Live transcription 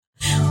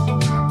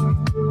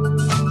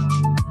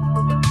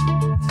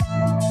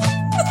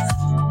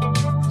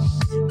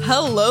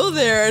Hello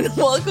there, and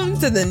welcome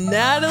to the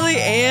Natalie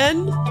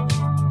and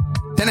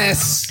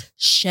Dennis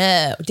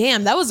show.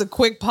 Damn, that was a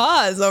quick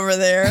pause over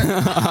there.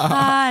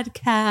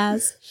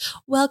 Podcast.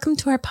 Welcome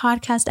to our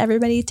podcast,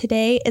 everybody.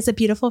 Today is a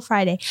beautiful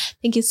Friday.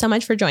 Thank you so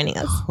much for joining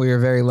us. We are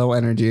very low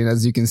energy, and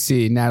as you can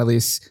see,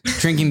 Natalie's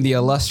drinking the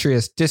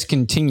illustrious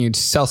discontinued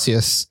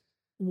Celsius.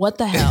 What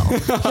the hell?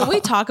 Can we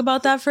talk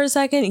about that for a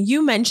second?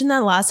 You mentioned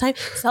that last time.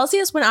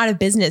 Celsius went out of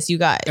business, you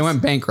guys. It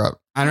went bankrupt.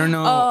 I don't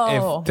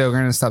know if they're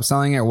going to stop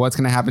selling it or what's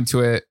going to happen to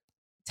it.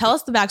 Tell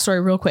us the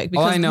backstory real quick,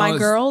 because my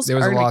girls are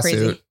going to be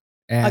crazy.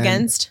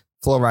 Against?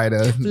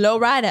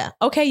 Flowrider.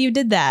 Okay, you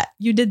did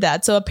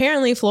that. So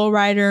apparently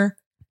Flowrider.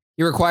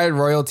 He required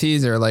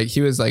royalties, or like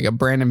he was like a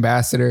brand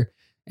ambassador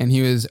and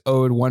he was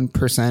owed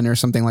 1% or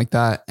something like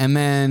that. And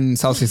then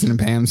Celsius didn't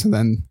pay him. So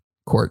then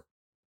court.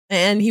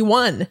 And he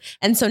won.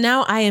 And so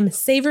now I am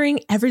savoring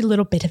every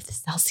little bit of the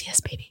Celsius,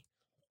 baby.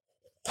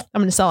 I'm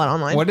going to sell it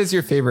online. What is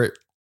your favorite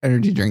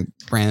energy drink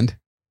brand?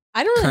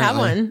 I don't really have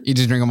one. You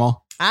just drink them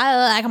all? I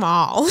like them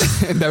all.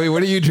 Debbie,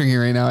 what are you drinking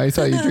right now? I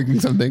saw you drinking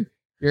something.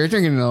 You're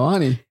drinking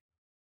Natalie.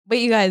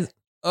 Wait, you guys.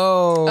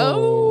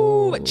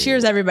 Oh.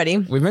 Cheers, everybody.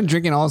 We've been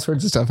drinking all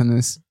sorts of stuff in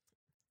this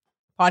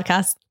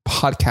podcast,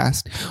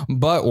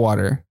 but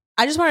water.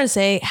 I just wanted to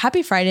say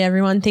happy Friday,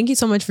 everyone. Thank you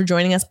so much for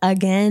joining us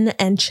again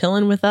and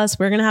chilling with us.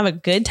 We're going to have a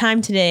good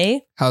time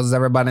today. How's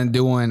everybody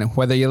doing?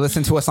 Whether you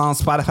listen to us on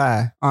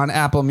Spotify, on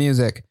Apple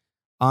Music,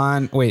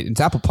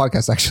 it's Apple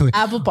Podcasts, actually.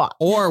 Apple Pod.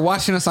 Or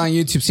watching us on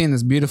YouTube, seeing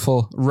this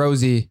beautiful,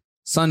 rosy,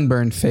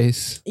 sunburned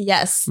face.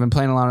 Yes. I've been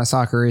playing a lot of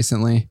soccer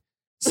recently.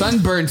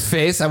 Sunburned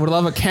face. I would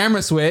love a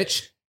camera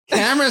switch.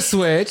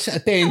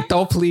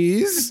 Atento,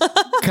 please.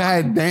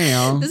 God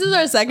damn. This is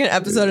our second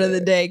episode of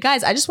the day.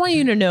 Guys, I just want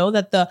you to know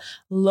that the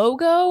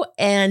logo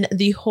and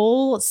the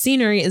whole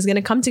scenery is going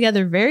to come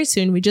together very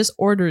soon. We just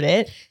ordered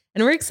it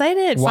and we're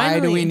excited. Why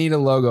do we need a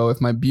logo if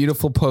my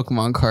beautiful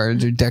Pokemon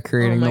cards are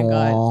decorating the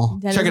wall?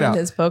 Check it out.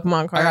 His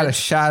Pokemon cards. I got a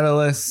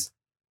shadowless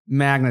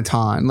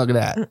Magneton. Look at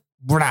that.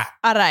 All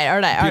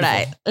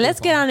right. Let's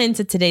get on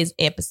into today's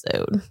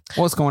episode.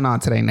 What's going on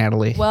today,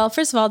 Natalie? Well,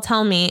 first of all,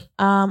 tell me,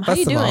 how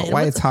you doing?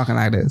 Why are you talking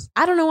like this?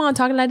 I don't know why I'm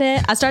talking like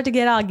that. I start to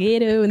get all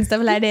ghetto and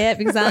stuff like that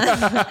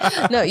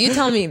because no, you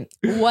tell me,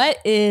 what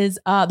is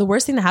the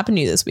worst thing that happened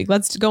to you this week?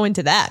 Let's go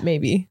into that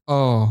maybe.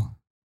 Oh.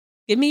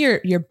 Give me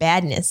your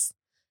badness.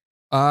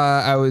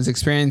 I was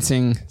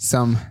experiencing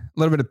a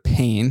little bit of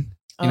pain,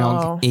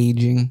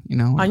 aging,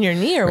 On your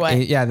knee or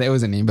what? Yeah, it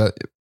was a knee, but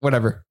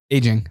whatever.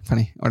 Aging,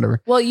 funny,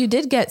 whatever. Well, you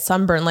did get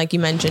sunburn, like you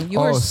mentioned.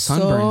 You were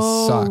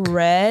so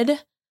red,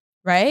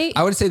 right?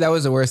 I would say that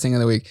was the worst thing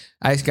of the week.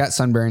 I got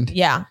sunburned.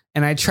 Yeah.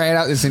 And I tried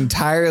out this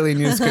entirely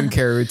new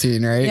skincare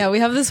routine, right? Yeah, we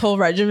have this whole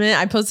regimen.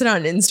 I posted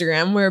on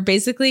Instagram where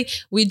basically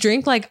we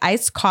drink like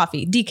iced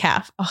coffee,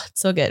 decaf. Oh,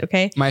 it's so good.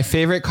 Okay. My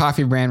favorite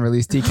coffee brand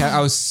released decaf. I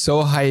was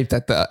so hyped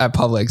at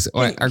Publix.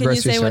 Can you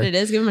say what it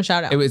is? Give them a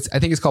shout out. I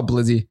think it's called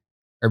Blizzy.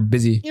 Or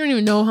Busy. You don't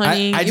even know,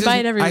 honey. You buy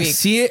it every week. I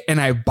see it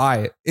and I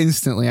buy it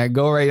instantly. I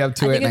go right up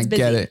to it and I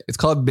get it. It's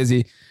called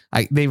Busy.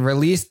 They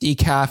released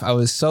decaf. I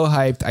was so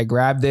hyped. I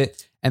grabbed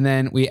it. And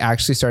then we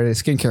actually started a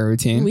skincare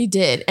routine. We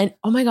did. And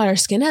oh my God, our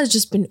skin has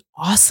just been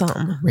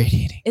awesome.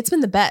 Radiating. It's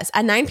been the best.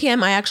 At 9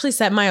 p.m., I actually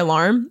set my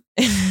alarm.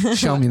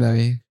 Show me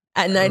that.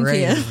 At 9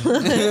 p.m.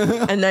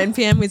 At 9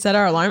 p.m. we set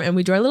our alarm and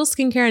we do our little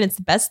skincare and it's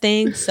the best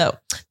thing. So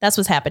that's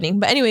what's happening.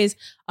 But anyways,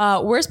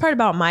 worst part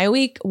about my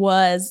week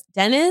was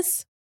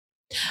Dennis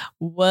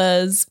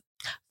was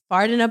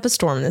farting up a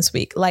storm this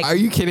week. Like, are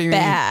you kidding me?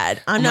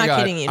 Bad. I'm not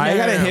kidding you. No, I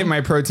gotta hit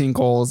my protein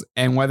goals,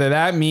 and whether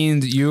that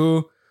means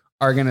you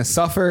are gonna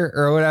suffer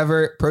or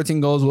whatever, protein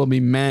goals will be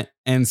met.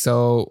 And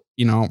so,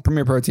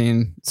 Premier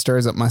Protein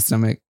stirs up my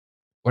stomach.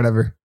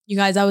 Whatever. You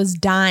guys, I was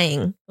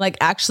dying, like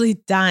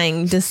actually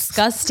dying.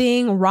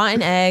 Disgusting,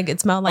 rotten egg. It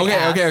smelled like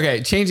ass.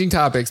 Okay. Changing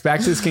topics. Back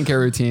to the skincare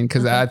routine,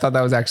 because I thought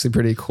that was actually a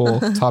pretty cool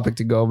topic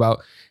to go about.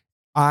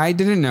 I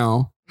didn't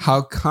know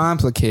how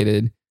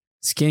complicated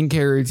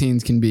skincare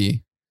routines can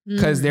be,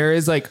 because there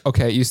is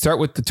you start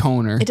with the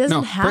toner. It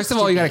doesn't have first of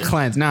all, you got to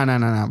cleanse. No.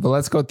 But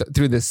let's go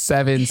through the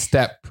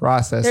 7-step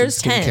process. There's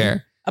of skincare.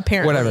 10,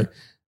 apparently.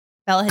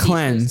 Whatever.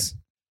 Cleanse,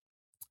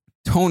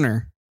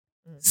 toner,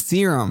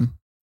 serum,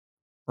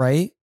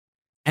 right?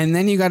 And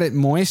then you got to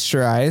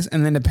moisturize.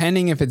 And then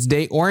depending if it's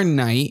day or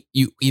night,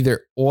 you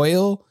either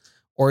oil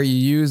or you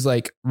use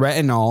like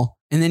retinol,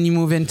 and then you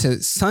move into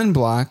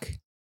sunblock.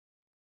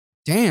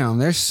 Damn,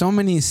 there's so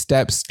many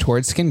steps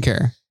towards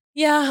skincare.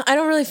 Yeah, I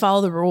don't really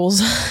follow the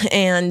rules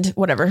and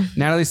whatever.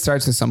 Natalie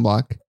starts with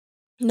sunblock.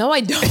 No,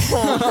 I don't.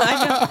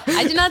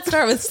 I did not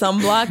start with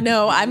sunblock.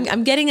 No,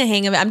 I'm getting a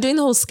hang of it. I'm doing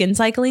the whole skin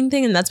cycling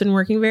thing, and that's been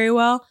working very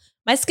well.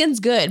 My skin's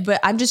good,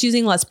 but I'm just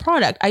using less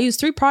product. I use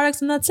 3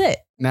 products and that's it.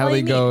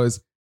 Natalie goes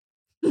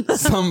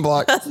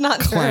sunblock, That's not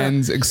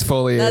cleanse, true.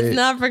 exfoliate. That's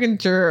not freaking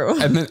true.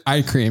 And then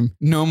eye cream,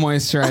 no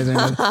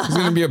moisturizer. It's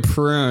going to be a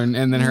prune,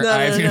 and then her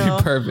eyes going to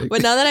be perfect.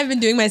 But now that I've been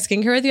doing my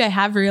skincare with you, I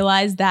have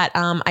realized that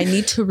I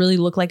need to really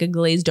look like a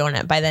glazed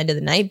donut by the end of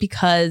the night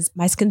because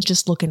my skin's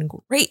just looking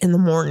great in the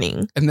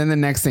morning. And then the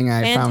next thing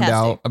I found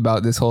out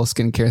about this whole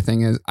skincare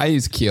thing is I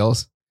use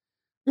Kiehl's.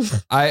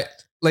 I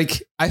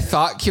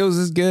thought Kiehl's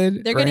is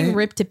good. They're getting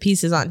ripped to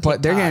pieces on TikTok.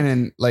 But they're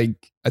getting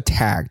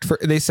attacked.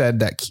 They said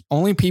that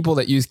only people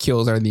that use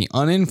Kiehl's are the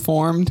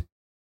uninformed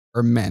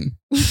or men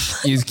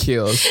use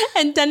Kiehl's.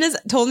 And Dennis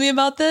told me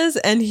about this,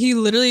 and he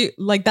literally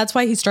that's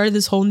why he started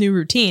this whole new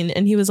routine.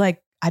 And he was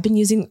like, I've been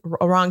using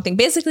a wrong thing.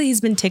 Basically,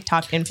 he's been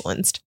TikTok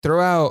influenced.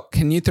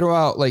 Can you throw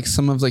out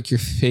some of your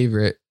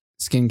favorite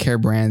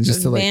skincare brands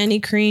just to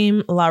Vanny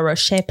Cream, La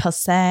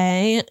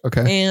Roche-Posay.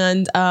 Okay.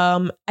 And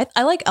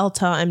I like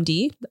Elta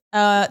MD,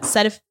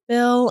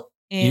 Cetaphil,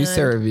 and use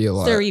CeraVe a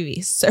lot.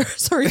 CeraVe.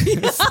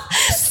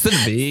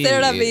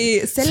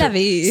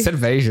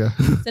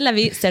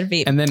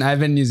 CeraVe. And then I've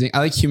been using, I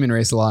like Human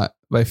Race a lot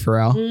by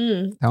Pharrell.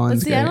 That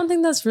one's good. I don't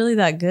think that's really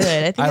that good.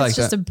 I think it's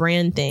just a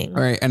brand thing.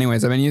 All right.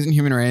 Anyways, I've been using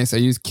Human Race. I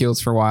used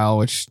Kiehl's for a while,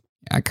 which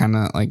I kind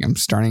of I'm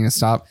starting to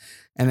stop.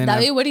 And then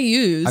David, what do you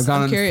use? I've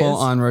gone full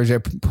on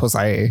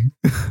Roche-Posay.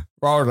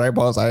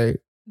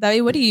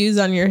 David, what do you use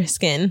on your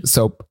skin?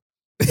 Soap.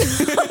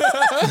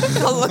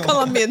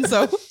 Colombian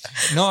soap.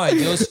 No, I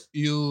just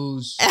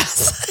use.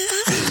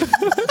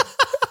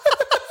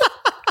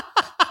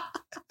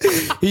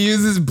 He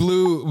uses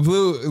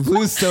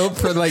blue soap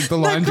for the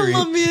laundry.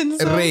 Colombian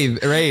soap. Raid.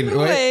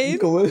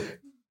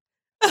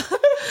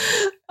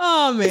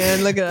 Oh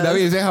man, look at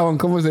David,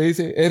 ¿cómo se dice?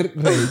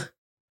 Raid.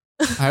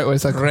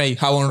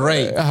 Jabón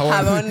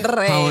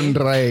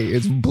Rey.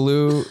 It's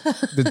blue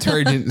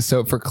detergent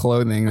soap for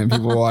clothing that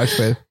people wash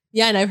with.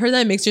 Yeah, and I've heard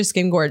that it makes your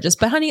skin gorgeous.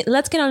 But honey,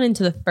 let's get on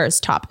into the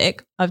first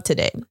topic of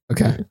today.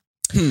 Okay.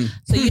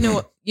 So you know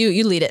what?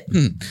 You lead it.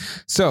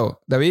 So,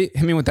 David,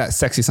 hit me with that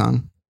sexy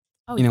song.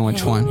 Oh, you know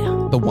which one?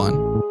 Yeah. The one.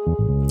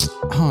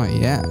 Oh,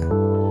 yeah.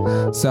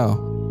 So,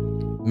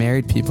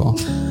 married people,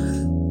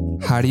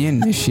 how do you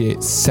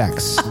initiate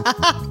sex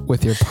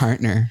with your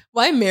partner?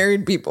 Why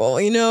married people?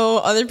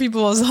 Other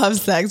people also have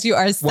sex. You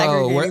are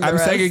segregating. Well, I'm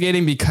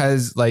segregating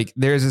because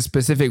there's a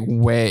specific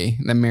way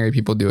that married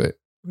people do it.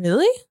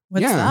 Really?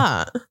 What's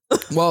that?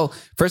 Well,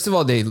 first of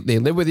all, they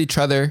live with each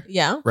other.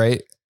 Yeah.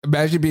 Right?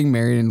 Imagine being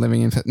married and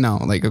living in... No,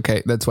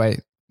 okay, that's why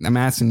I'm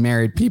asking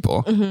married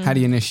people. Mm-hmm. How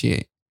do you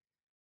initiate?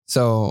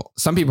 So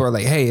some people are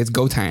like, hey, it's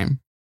go time.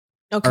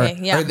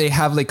 Okay, Or they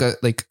have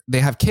they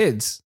have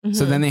kids. Mm-hmm.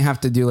 So then they have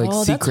to do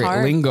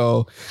secret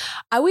lingo.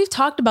 We've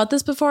talked about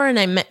this before,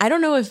 and I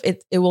don't know if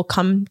it will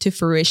come to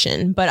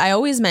fruition, but I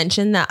always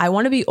mention that I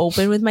want to be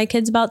open with my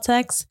kids about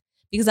sex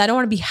because I don't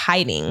want to be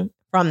hiding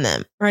from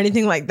them or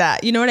anything like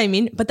that. You know what I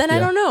mean? But then I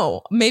don't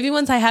know. Maybe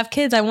once I have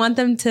kids, I want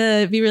them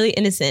to be really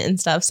innocent and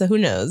stuff. So who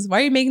knows? Why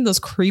are you making those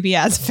creepy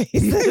ass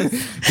faces?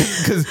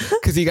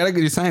 Because you got to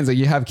do signs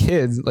you have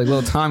kids,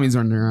 little Tommies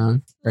running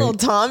around. Right? Little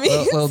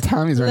Tommies? Little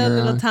Tommies running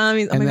around. Little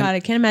Tommies. Oh my God.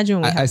 I can't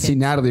imagine when I see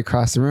Natalie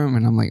across the room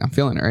and I'm like, I'm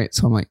feeling it, right?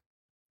 So I'm like.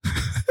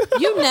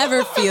 You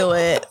never feel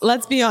it.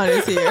 Let's be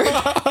honest here.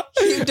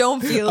 You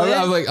don't feel it.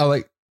 I'm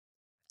like.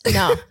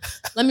 No,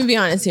 let me be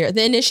honest here.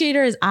 The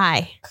initiator is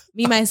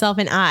me, myself,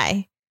 and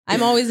I.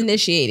 I'm always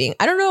initiating.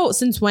 I don't know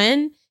since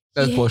when.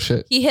 That's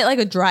bullshit. He hit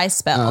a dry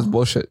spell. No, it's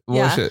bullshit.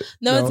 Bullshit.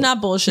 No, it's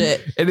not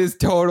bullshit. It is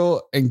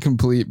total and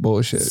complete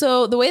bullshit.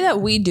 So the way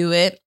that we do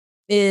it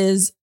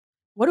is,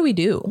 what do we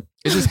do?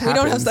 It just happens. We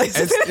don't have sex.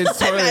 It's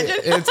totally,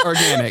 it's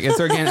organic. It's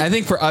organic. I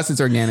think for us,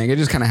 it's organic. It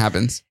just kind of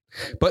happens.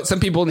 But some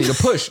people need a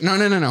push. No.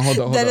 Hold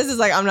on. Dennis is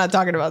like, I'm not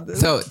talking about this.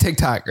 So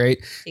TikTok, right?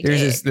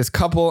 There's this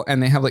couple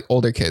and they have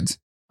older kids.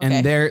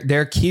 And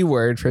their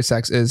keyword for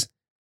sex is,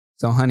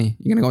 so honey,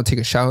 you gonna go take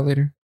a shower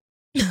later?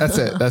 That's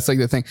it. That's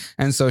the thing.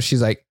 And so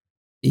she's like,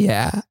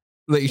 yeah.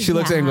 She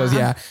looks at it and goes,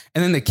 yeah.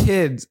 And then the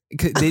kids,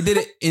 they did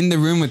it in the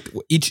room with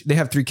they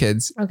have 3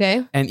 kids.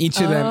 Okay. And each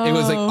of them, it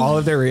was all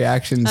of their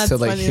reactions to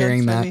funny,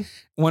 hearing that. Funny.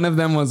 One of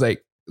them was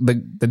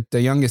the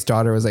youngest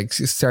daughter was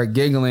she started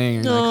giggling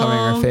and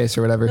covering her face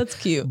or whatever. That's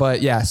cute.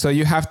 But yeah, so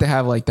you have to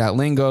have that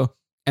lingo.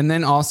 And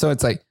then also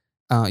it's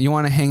you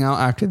want to hang out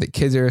after the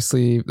kids are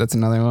asleep. That's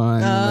another one.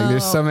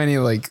 There's so many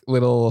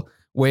little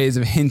ways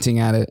of hinting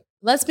at it.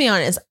 Let's be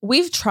honest.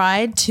 We've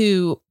tried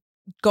to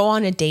go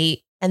on a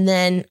date and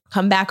then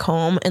come back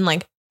home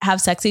and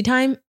have sexy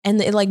time. And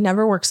it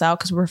never works out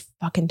because we're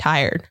fucking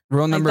tired.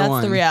 Rule number 1.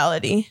 That's the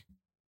reality.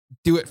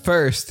 Do it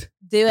first.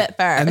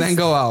 And then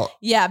go out.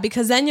 Yeah,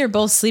 because then you're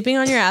both sleeping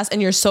on your ass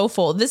and you're so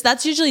full.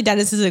 That's usually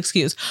Dennis's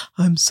excuse.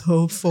 I'm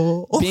so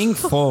full. Being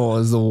full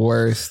is the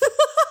worst.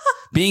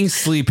 Being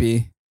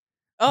sleepy.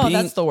 Oh,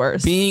 that's the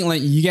worst. Being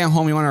you get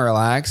home, you want to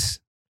relax.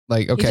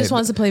 Like, okay. He just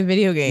wants to play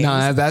video games.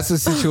 No, that's the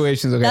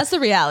situation. Okay. That's the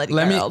reality,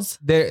 girls.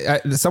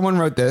 Someone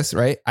wrote this,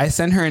 right? I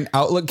send her an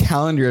Outlook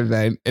calendar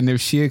event, and if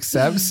she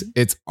accepts,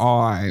 it's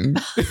on.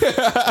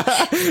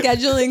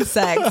 Scheduling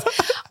sex.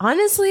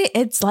 Honestly,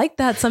 it's like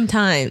that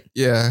sometimes.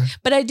 Yeah.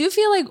 But I do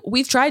feel like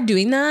we've tried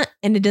doing that,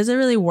 and it doesn't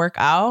really work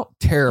out.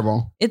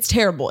 Terrible. It's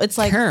terrible. It's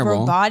like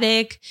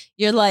robotic.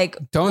 You're like,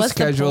 don't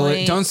schedule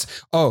it.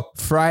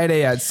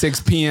 Friday at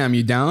 6 p.m.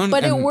 You down?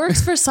 But it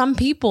works for some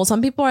people.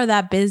 Some people are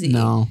that busy.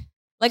 No.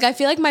 Like, I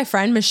feel like my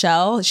friend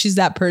Michelle, she's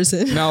that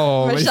person.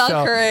 No,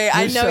 Michelle Curry.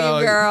 I know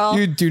you, girl.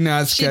 You do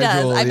not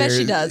schedule. I bet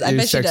she does. I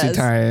bet she does.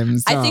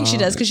 Times. I think she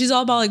does because she's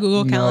all about like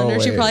Google Calendar.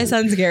 She probably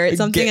sends Garrett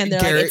something and they're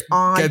like, it's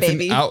on, gets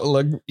baby. An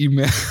Outlook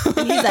email.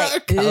 And he's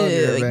like,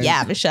 ooh,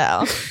 yeah,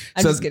 Michelle.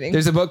 I'm just kidding.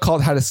 There's a book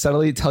called How to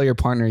Subtly Tell Your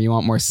Partner You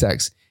Want More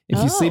Sex.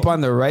 If you sleep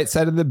on the right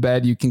side of the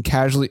bed, you can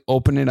casually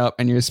open it up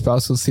and your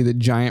spouse will see the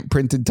giant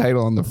printed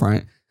title on the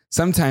front.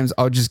 Sometimes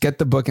I'll just get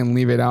the book and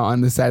leave it out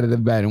on the side of the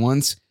bed.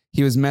 Once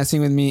he was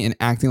messing with me and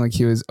acting like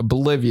he was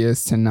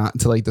oblivious to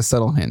like the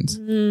subtle hints.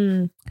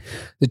 The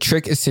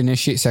trick is to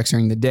initiate sex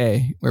during the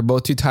day. We're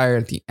both too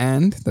tired at the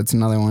end. That's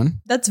another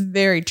one. That's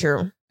very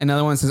true.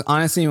 Another one says,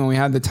 honestly, when we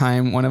have the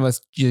time, one of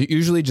us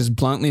usually just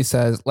bluntly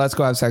says, let's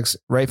go have sex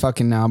right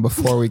fucking now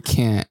before we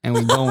can't. And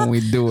we go when we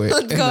do it.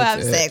 Let's go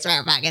have sex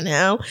right fucking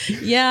now.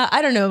 Yeah,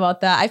 I don't know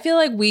about that. I feel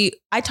like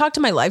I talked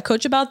to my life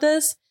coach about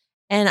this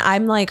and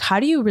I'm like,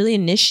 how do you really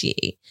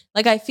initiate?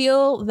 Like, I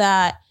feel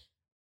that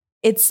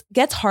it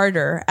gets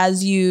harder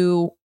as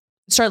you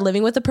start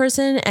living with a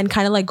person and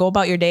kind of like go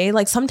about your day.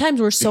 Like sometimes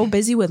we're so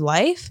busy with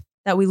life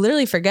that we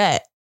literally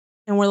forget.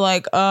 And we're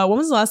like, when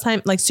was the last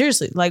time? Like,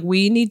 seriously, like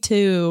we need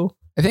to.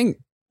 I think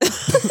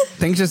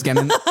things just get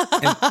in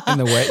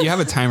the way. You have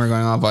a timer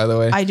going off, by the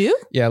way. I do?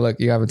 Yeah, look,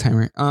 you have a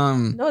timer.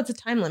 No, it's a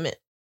time limit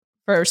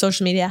for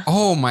social media.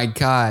 Oh my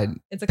God.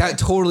 It's okay. That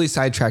totally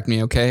sidetracked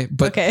me, okay?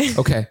 But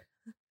okay.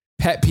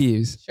 Pet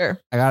peeves. Sure.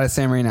 I gotta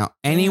say them right now.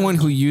 Anyone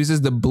who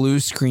uses the blue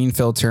screen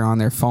filter on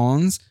their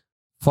phones,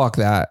 fuck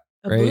that.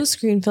 A blue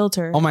screen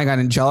filter. Oh my God.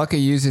 Angelica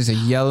uses a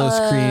yellow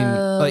screen.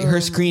 Like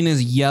her screen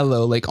is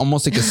yellow, like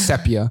almost like a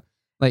sepia.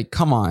 Like,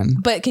 come on.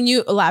 But can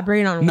you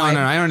elaborate on why?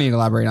 No, I don't need to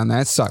elaborate on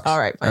that. It sucks. All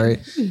right, fine. All right.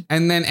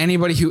 And then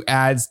anybody who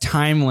adds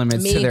time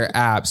limits to their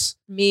apps.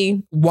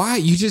 Me. Why?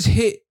 You just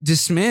hit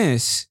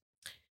dismiss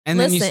and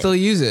then you still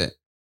use it.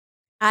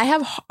 I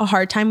have a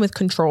hard time with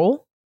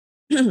control.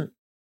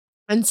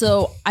 And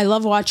so I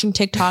love watching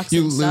TikToks.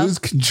 You lose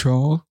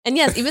control. And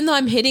yes, even though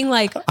I'm hitting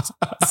like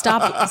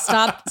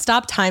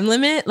stop time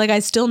limit, like I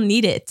still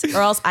need it,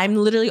 or else I'm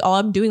literally all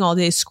I'm doing all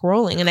day is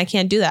scrolling, and I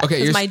can't do that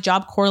because my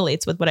job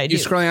correlates with what I do.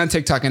 You're scrolling on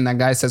TikTok, and that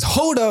guy says,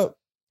 "Hold up."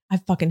 I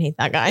fucking hate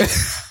that guy.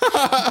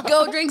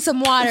 Go drink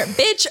some water,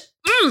 bitch.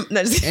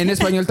 En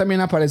español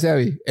también aparece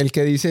ahí. El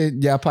que dice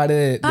ya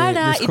pare de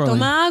y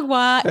toma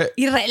agua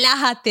y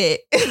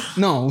relájate.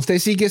 No, usted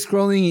sigue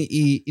scrolling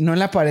y no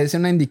le aparece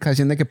una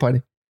indicación de que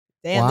pare.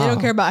 Damn, They don't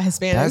care about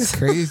Hispanics. That's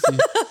crazy.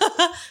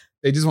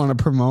 They just want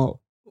to promote.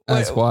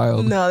 That's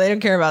wild. No, they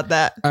don't care about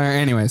that. All right,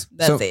 anyways.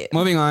 That's it.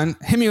 Moving on.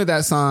 Hit me with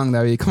that song,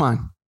 David. Come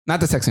on. Not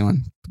the sexy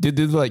one. Do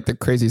like the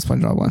crazy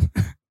SpongeBob one.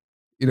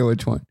 You know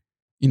which one.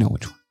 It's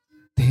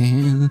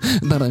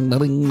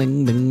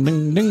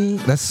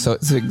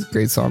a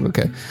great song.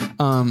 Okay.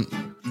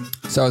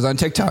 So I was on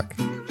TikTok,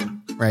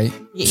 right?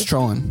 Yeah.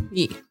 Strolling.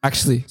 Yeah.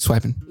 Actually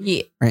swiping.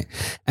 Yeah. Right.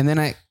 And then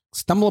I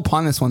stumbled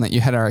upon this one that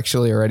you had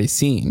actually already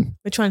seen.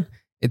 Which one?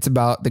 It's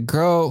about the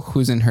girl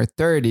who's in her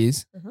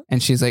 30s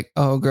and she's like,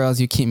 oh,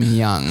 girls, you keep me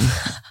young.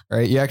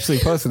 Right? You actually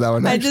posted that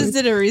one. I just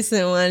did a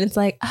recent one. It's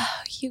like, oh,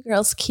 you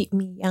girls keep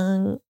me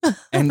young.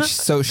 And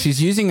so she's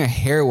using a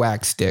hair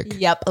wax stick.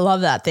 Yep. I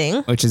love that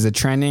thing. Which is a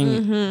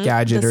trending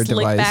gadget or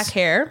device. Slick back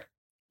hair.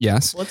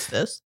 Yes. What's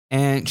this?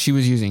 And she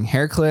was using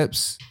hair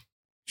clips.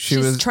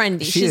 She's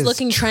trendy. She's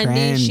looking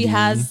trendy.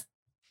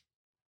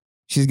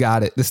 She's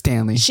got it. The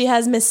Stanley. She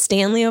has Miss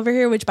Stanley over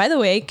here, which, by the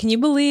way, can you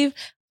believe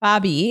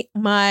Bobby,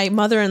 my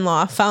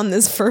mother-in-law, found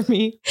this for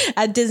me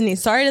at Disney?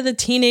 Sorry to the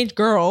teenage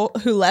girl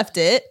who left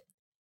it.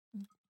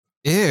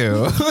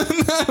 Ew.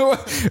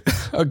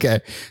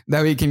 Okay.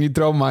 David, can you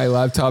throw my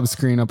laptop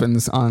screen up in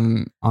this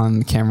on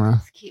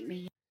camera? Keep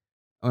me.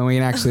 When we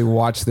can actually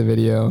watch the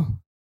video.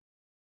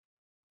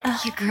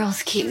 You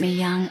girls keep me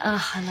young.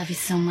 Oh, I love you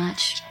so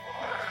much.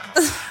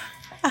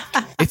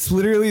 It's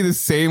literally the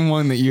same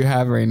one that you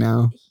have right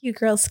now. You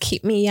girls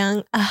keep me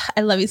young.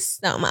 I love you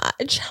so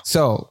much.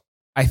 So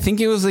I think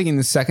it was like in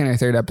the second or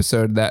third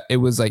episode that it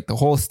was like the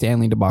whole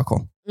Stanley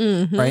debacle,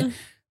 right?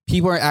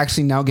 People are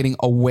actually now getting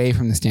away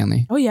from the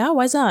Stanley. Oh yeah?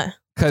 Why's that?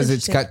 Because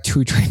it's got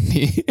too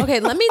trendy. Okay,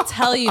 let me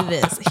tell you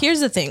this.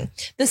 Here's the thing.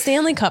 The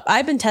Stanley Cup,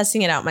 I've been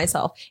testing it out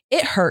myself.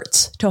 It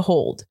hurts to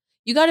hold.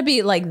 You got to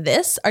be like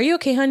this. Are you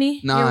okay,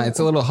 honey? Nah, it's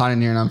a little hot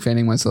in here and I'm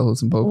fanning myself with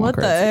some Pokemon What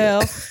cards. The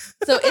hell?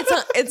 So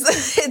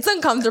it's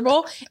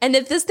uncomfortable. And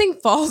if this thing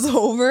falls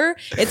over,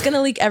 it's going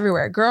to leak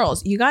everywhere.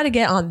 Girls, you got to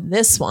get on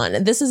this one.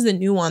 And this is the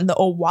new one, the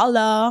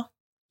Owala.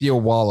 The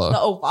Owala. The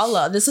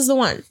Owala. This is the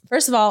one.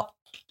 First of all,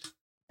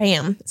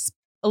 bam,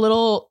 a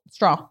little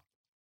straw.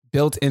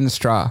 Built-in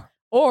straw.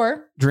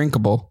 or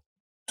drinkable.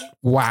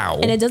 Wow.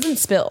 And it doesn't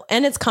spill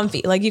and it's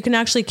comfy. Like you can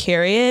actually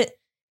carry it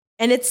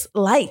and it's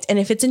light. And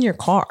if it's in your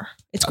car,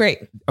 it's great.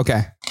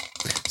 Okay.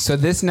 So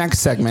this next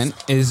segment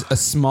is a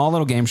small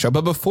little game show.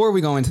 But before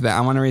we go into that,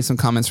 I want to read some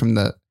comments from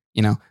the,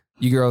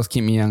 you girls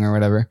keep me young or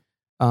whatever.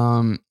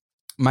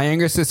 My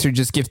younger sister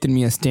just gifted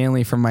me a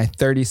Stanley for my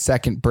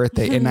 32nd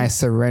birthday and I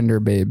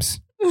surrender, babes.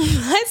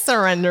 I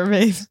surrender,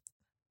 babes.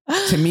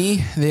 To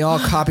me, they all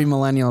copy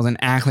millennials and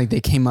act like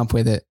they came up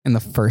with it in the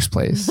first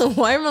place.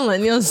 Why are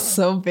millennials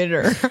so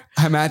bitter?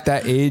 I'm at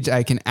that age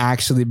I can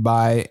actually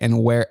buy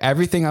and wear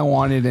everything I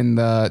wanted in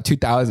the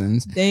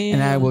 2000s. Damn.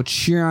 And I will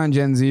cheer on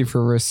Gen Z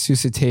for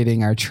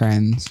resuscitating our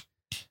trends.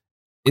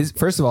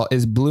 First of all,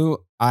 is blue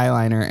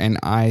eyeliner and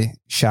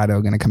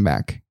eyeshadow going to come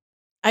back?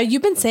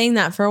 You've been saying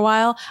that for a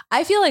while.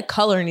 I feel like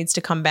color needs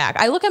to come back.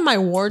 I look at my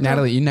wardrobe.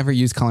 Natalie, you never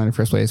used color in the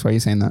first place. Why are you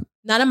saying that?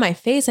 Not on my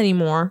face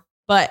anymore,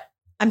 but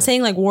I'm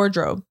saying like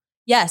wardrobe.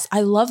 Yes,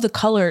 I love the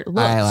colored looks.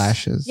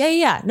 Eyelashes.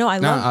 Yeah. No, I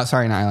love.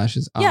 Sorry, not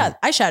eyelashes. Yeah,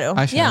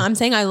 eyeshadow. Yeah, I'm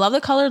saying I love the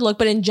colored look,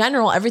 but in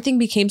general, everything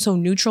became so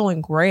neutral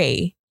and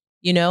gray.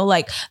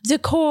 Like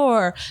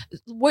decor,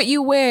 what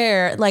you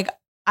wear. Like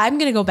I'm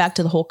gonna go back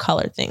to the whole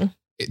color thing.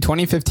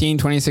 2015,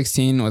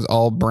 2016 was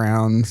all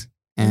browns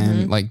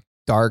and like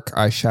dark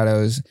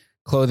eyeshadows.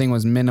 Clothing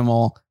was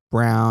minimal,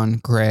 brown,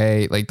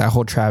 gray. Like that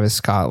whole Travis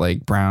Scott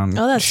like brown.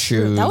 Oh, that's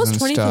shoes true. That was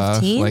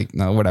 2015. Like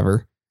no,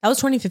 whatever. That was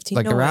 2015.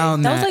 Like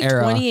around that was like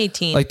era,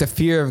 2018. Like the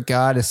Fear of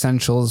God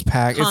Essentials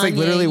pack. It's like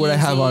literally what I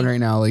have on right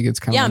now. Like it's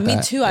kind of like me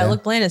that. too. I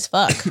look bland as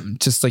fuck.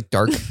 Just like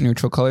dark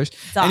neutral colors.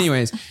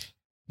 Anyways,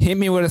 hit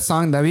me with a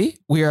song, Debbie.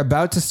 We are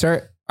about to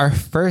start our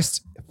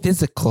first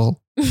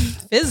physical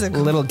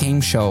little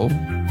game show.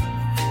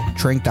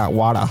 Drink that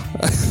water.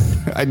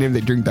 I named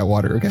it Drink That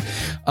Water. Okay.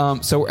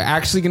 So we're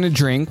actually going to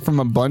drink from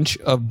a bunch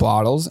of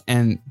bottles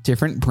and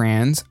different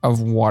brands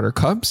of water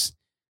cups,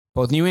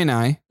 both you and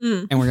I,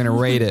 and we're going to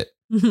rate it.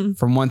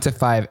 From 1 to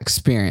 5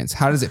 experience.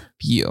 How does it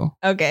feel?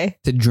 Okay.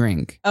 To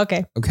drink?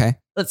 Okay.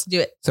 Let's do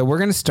it. So we're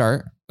going to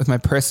start with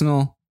not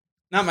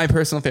my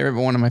personal favorite,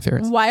 but one of my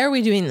favorites. Why are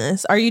we doing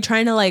this? Are you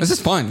trying to this is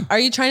fun. Are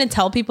you trying to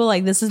tell people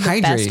like this is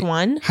the best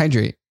one?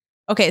 Hydrate.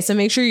 Okay. So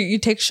make sure you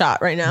take a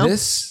shot right now.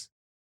 This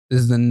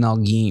is the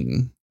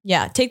Nalgene.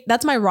 Yeah.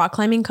 That's my rock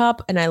climbing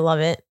cup and I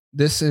love it.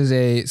 This is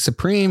a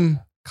Supreme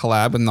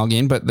collab with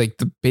Nalgene, but like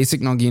the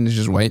basic Nalgene is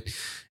just white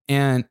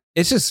and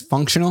it's just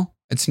functional.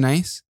 It's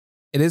nice.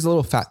 It is a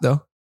little fat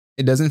though.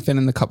 It doesn't fit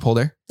in the cup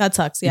holder. That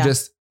sucks. Yeah. You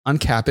just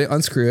uncap it,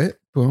 unscrew it,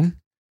 boom,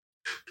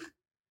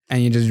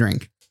 and you just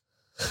drink.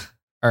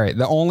 All right.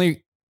 The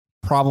only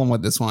problem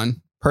with this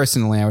one,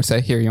 personally, I would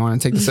say, here, you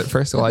want to take the sip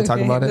first while I talk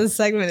about it? This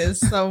segment is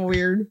so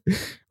weird.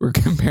 We're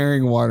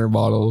comparing water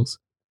bottles.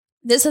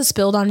 This has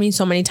spilled on me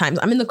so many times.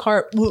 I'm in the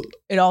car.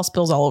 It all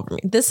spills all over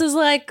me. This is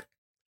like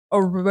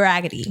a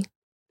raggedy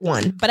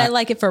one, but I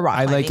like it for rock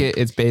climbing. I like it.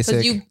 It's basic.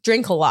 Because you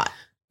drink a lot.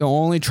 The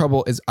only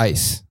trouble is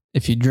ice.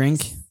 If you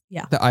drink,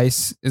 the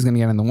ice is going to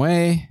get in the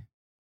way,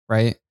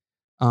 right?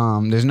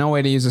 There's no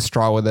way to use a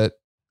straw with it.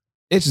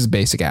 It's just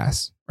basic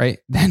ass, right?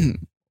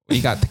 Then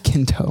we got the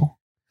Kinto,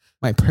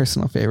 my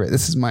personal favorite.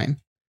 This is mine,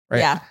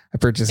 right? Yeah. I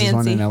purchased this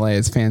one in LA.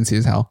 It's fancy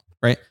as hell,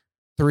 right?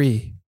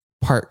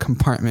 3-part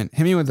compartment.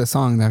 Hit me with the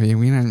song, Debbie.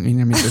 We didn't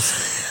make this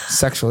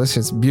sexual. This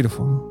is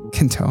beautiful.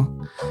 Kinto,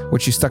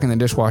 which you stuck in the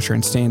dishwasher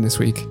and stained this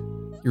week.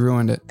 You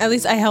ruined it. At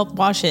least I helped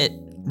wash it.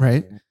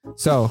 Right?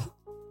 So...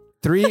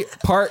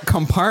 3-part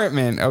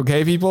compartment.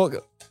 Okay, people,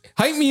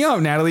 hype me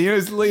up, Natalie.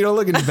 You don't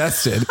look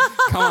invested.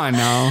 Come on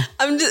now.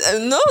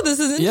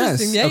 This is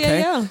interesting. Yes,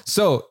 yeah.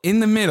 So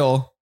in the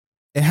middle,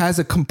 it has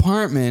a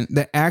compartment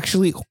that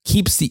actually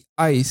keeps the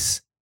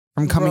ice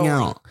from coming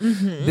out.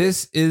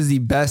 This is the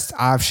best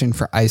option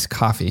for iced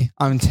coffee.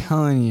 I'm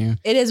telling you.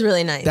 It is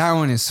really nice. That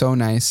one is so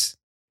nice.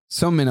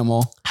 So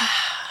minimal.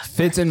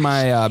 Fits in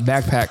my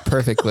backpack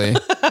perfectly.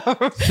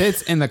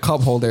 Fits in the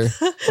cup holder.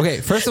 Okay,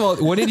 first of all,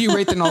 what did you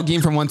rate the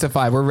Nalgene from 1 to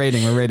 5? We're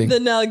rating. The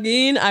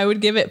Nalgene, I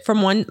would give it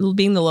from 1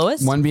 being the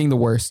lowest. 1 being the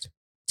worst.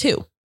 2.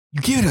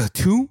 You give it a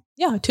 2?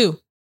 Yeah, 2.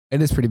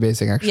 It is pretty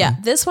basic, actually. Yeah,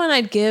 this one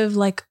I'd give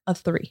like a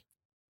 3.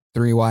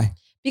 3, why?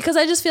 Because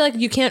I just feel like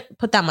you can't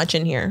put that much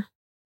in here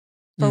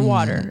for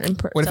water.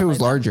 And what if it was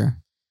larger?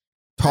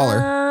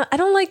 Taller? I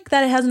don't like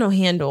that it has no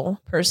handle,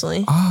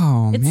 personally.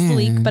 Oh, it's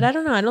sleek, but I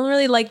don't know. I don't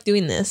really like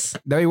doing this.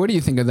 Debbie, what do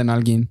you think of the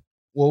Nalgene?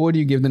 What would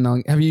you give the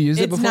Nalgene? Have you used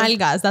it before? It's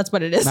nalgas. That's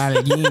what it is.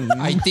 Nalgene.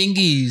 I think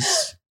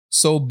he's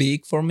so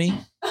big for me.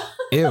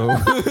 Ew.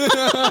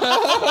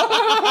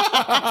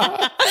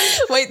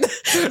 Wait,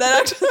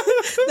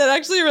 that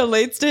actually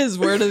relates to his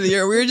word of the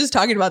year. We were just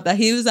talking about that.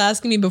 He was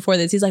asking me before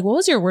this. He's like, what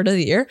was your word of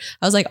the year?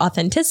 I was like,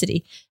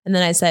 authenticity. And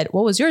then I said,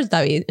 what was yours,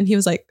 David? And he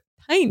was like,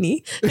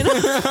 tiny. And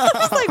I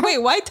was like, wait,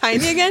 why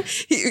tiny again?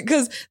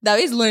 Because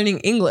David's learning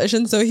English.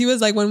 And so he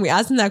was like, when we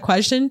asked him that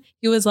question,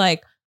 he was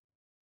like,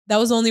 that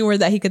was the only word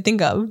that he could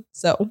think of.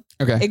 So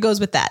it goes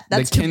with that.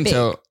 That's the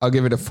Kinto, I'll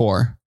give it a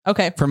 4.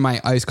 Okay. For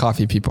my iced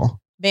coffee people.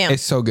 Bam.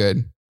 It's so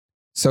good.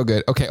 So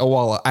good. Okay,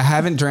 Owala. I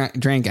haven't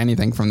drank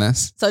anything from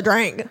this. So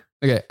drink.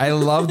 Okay. I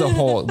love the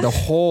hold. The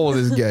hold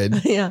is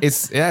good. Yeah.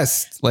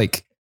 It's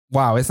like,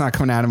 wow, it's not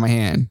coming out of my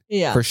hand.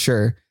 Yeah. For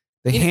sure.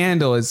 The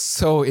handle is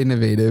so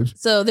innovative.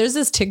 So there's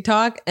this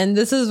TikTok, and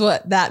this is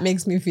what that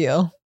makes me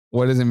feel.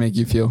 What does it make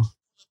you feel?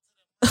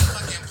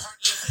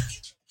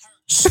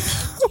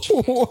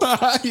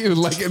 What? You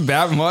like it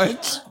that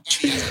much?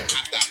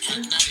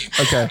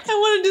 Okay. I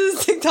want to do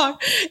this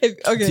TikTok.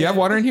 Okay. Do you have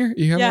water in here?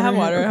 You have Yeah, I have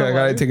water. Okay, I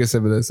gotta take a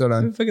sip of this. Hold I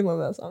on. fucking love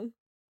that song.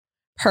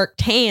 Perk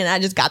 10. I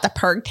just got the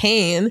Perk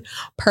 10.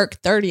 Perk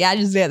 30. I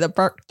just got the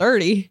Perk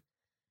 30.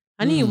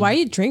 Honey, why are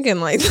you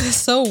drinking like this?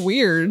 So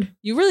weird.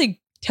 You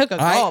really took a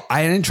gulp.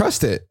 I didn't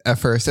trust it at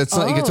first. It's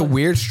like it's a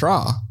weird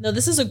straw. No,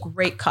 this is a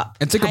great cup.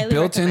 It's like a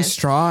built-in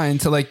straw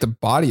into like the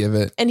body of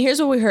it. And here's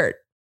what we heard.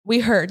 We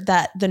heard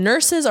that the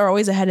nurses are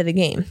always ahead of the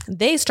game.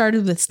 They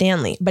started with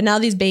Stanley, but now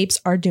these babes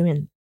are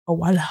doing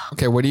Owala.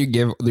 Okay, what do you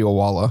give the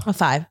Owala? A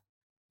 5.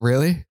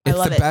 Really?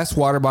 It's the best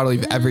water bottle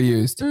you've ever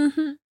used.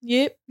 Mm-hmm.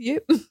 Yep.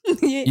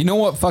 You know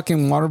what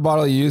fucking water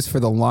bottle you used for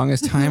the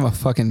longest time? A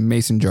fucking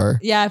mason jar.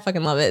 Yeah, I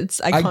fucking love it. It's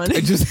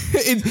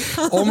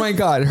iconic. Oh my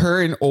God.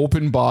 Her in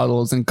open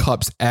bottles and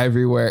cups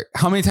everywhere.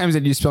 How many times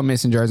did you spill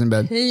mason jars in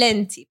bed?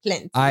 Plenty.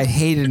 I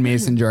hated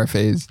mason jar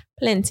phase.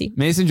 Plenty.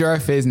 Mason jar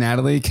phase,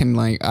 Natalie can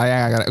like,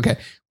 I got it. Okay.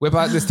 Whip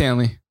out the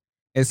Stanley.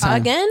 It's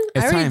time. Again?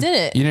 It's I already time. did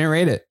it. You didn't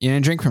rate it. You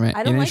didn't drink from it. I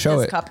don't you didn't like show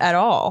this it. cup at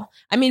all.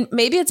 I mean,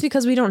 maybe it's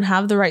because we don't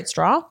have the right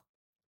straw.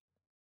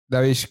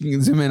 That way you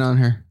should zoom in on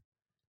her.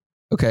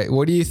 Okay.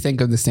 What do you think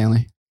of the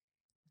Stanley?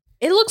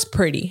 It looks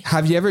pretty.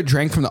 Have you ever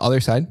drank from the other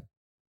side?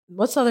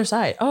 What's the other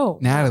side? Oh,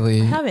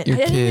 Natalie. I haven't. You're I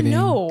didn't kidding. even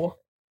know.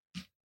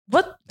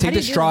 What? Take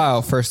the straw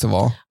out first of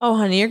all. Oh,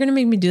 honey, you're gonna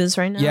make me do this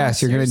right now.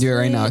 Yes, you're gonna do it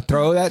right now.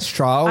 Throw that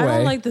straw away. I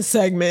don't like the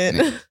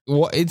segment.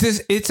 Well,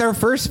 it's our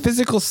first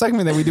physical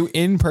segment that we do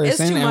in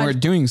person, and we're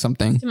doing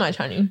something. Too much,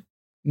 honey.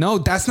 No,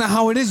 that's not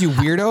how it is, you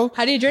weirdo.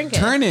 How do you drink it?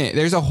 Turn it.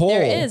 There's a hole.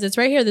 There is. It's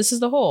right here. This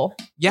is the hole.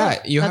 Yeah,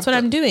 Look, that's what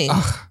I'm doing.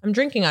 Ugh. I'm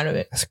drinking out of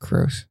it. That's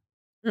gross.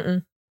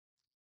 Mm-mm.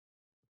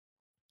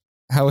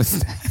 How is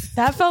that?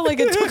 That felt like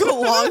it took a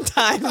long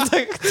time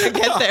to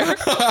get there.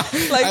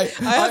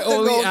 Like I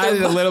only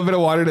added a little bit of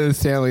water to the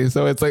Stanley,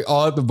 so it's like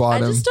all at the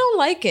bottom. I just don't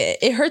like it.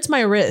 It hurts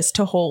my wrist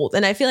to hold,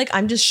 and I feel like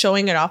I'm just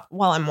showing it off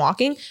while I'm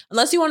walking.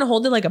 Unless you want to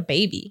hold it like a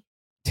baby.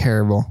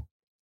 Terrible.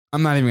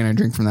 I'm not even gonna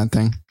drink from that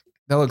thing.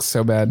 That looks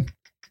so bad.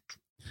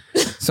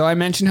 So I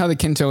mentioned how the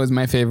Kinto is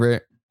my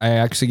favorite. I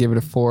actually gave it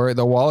a 4.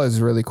 The wall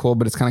is really cool,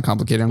 but it's kind of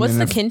complicated. What's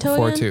the Kinto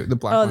 4 again? too. The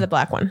black one. The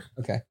black one.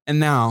 Okay. And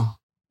now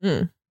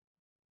the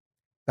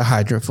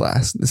Hydro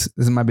Flask. This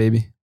is my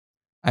baby.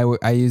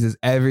 I use this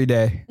every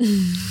day.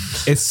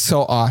 It's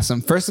so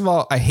awesome. First of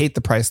all, I hate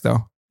the price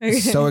though.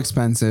 It's so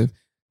expensive.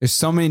 There's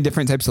so many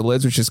different types of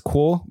lids, which is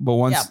cool. But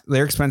once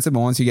they're expensive,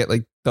 but once you get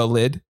like the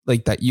lid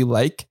like that you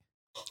like,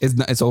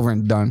 it's over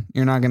and done.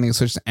 You're not going to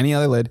switch to any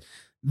other lid.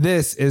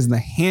 This is the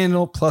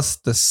handle plus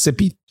the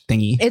sippy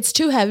thingy. It's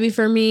too heavy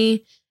for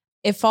me.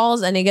 It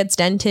falls and it gets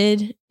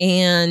dented.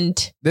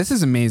 And this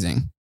is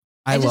amazing.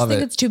 I just love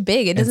think it. it's too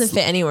big. It doesn't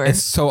fit anywhere.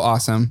 It's so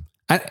awesome.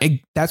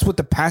 That's what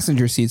the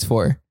passenger seat's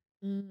for.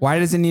 Why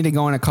does it need to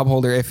go in a cup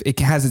holder if it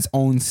has its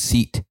own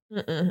seat?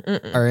 All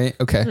right.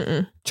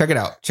 Okay. Check it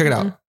out. Check it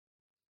out.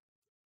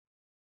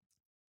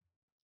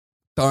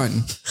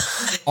 Done.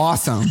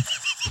 Awesome.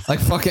 Like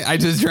fucking, I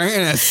just drank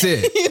and that's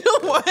it. You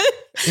know what?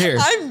 Here.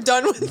 I'm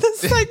done with this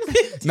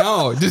segment.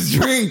 No, just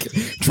drink.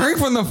 Drink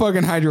from the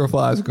fucking Hydro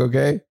Flask,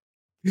 okay?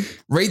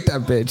 Rate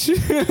that bitch.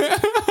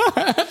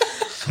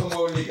 Come on,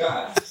 what you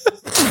got?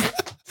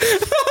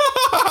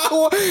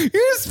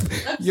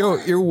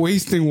 You're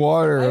wasting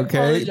water,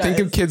 okay? Think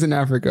of kids in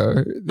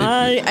Africa.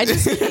 I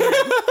just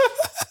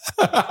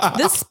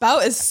this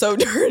spout is so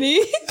dirty.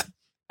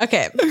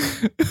 Okay.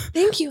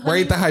 Thank you, honey.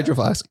 Rate the Hydro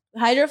Flask.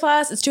 Hydro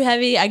Flask, it's too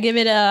heavy. I give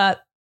it a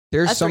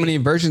There's so 3. many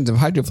versions of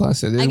Hydro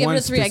Flask. I give it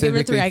a 3. I give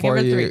it a 3. I give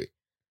it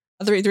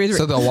a 3. A 3.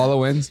 So the Walla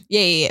wins?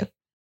 Yeah.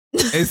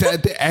 Is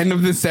that the end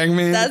of the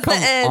segment? That's the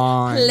end.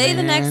 Play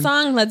the next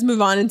song. Let's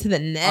move on into the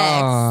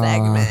next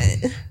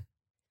segment.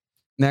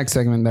 Next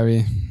segment,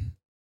 Debbie.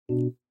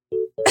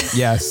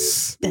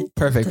 Yes.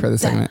 Perfect for the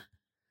segment.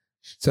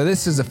 So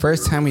this is the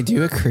first time we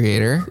do a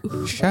creator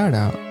shout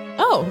out.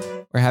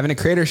 Oh. We're having a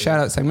creator shout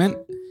out segment.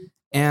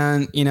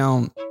 And, you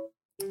know,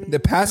 the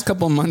past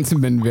couple months have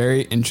been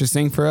very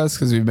interesting for us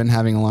because we've been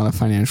having a lot of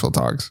financial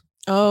talks.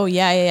 Oh,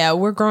 yeah.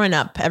 We're growing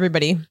up,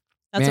 everybody.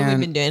 That's what we've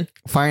been doing.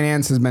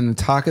 Finance has been the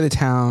talk of the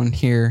town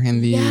here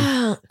in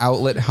the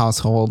outlet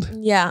household.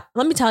 Yeah.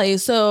 Let me tell you.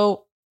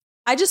 So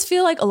I just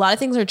feel like a lot of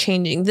things are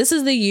changing. This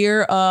is the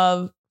year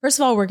of, first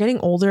of all, we're getting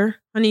older.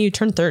 Honey, you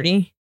turn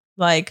 30.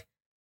 Like,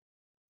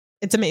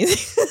 it's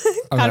amazing.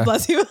 God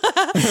bless you.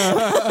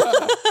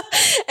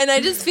 And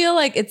I just feel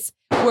like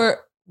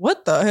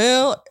what the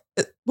hell?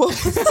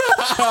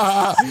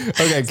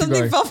 Okay,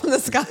 something fell from the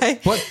sky.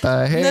 What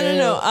the hell?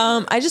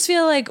 No. I just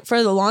feel like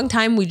for the long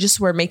time we just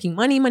were making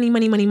money,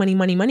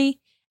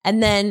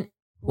 and then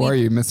who are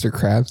you, Mr.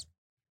 Krabs?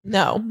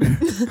 No.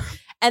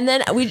 And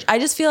then I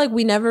just feel like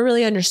we never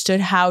really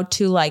understood how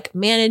to like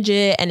manage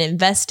it and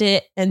invest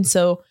it, and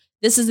so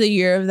this is the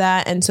year of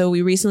that. And so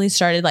we recently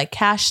started like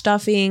cash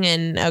stuffing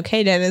and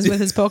okay, Dennis with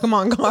his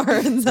Pokemon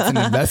cards. It's an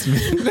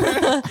investment.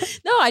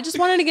 No, I just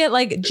wanted to get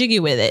like jiggy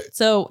with it.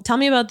 So tell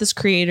me about this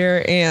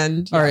creator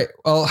and All right.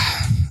 Well,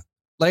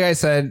 like I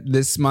said,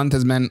 this month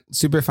has been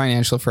super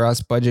financial for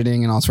us,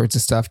 budgeting and all sorts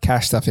of stuff,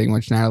 cash stuffing,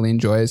 which Natalie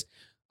enjoys.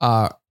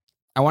 I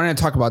wanted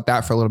to talk about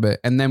that for a little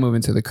bit and then move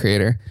into the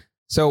creator.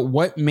 So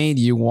what made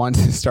you want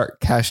to start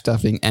cash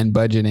stuffing and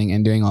budgeting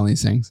and doing all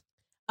these things?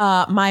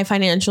 My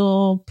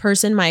financial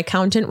person, my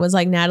accountant was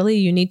like, Natalie,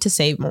 you need to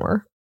save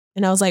more.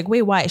 And I was like,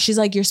 wait, why? She's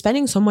like, you're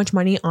spending so much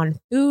money on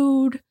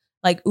food,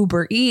 like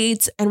Uber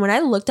Eats. And when I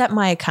looked at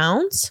my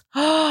accounts,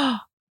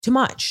 too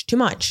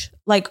much,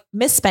 like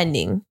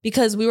misspending,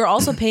 because we were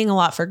also paying a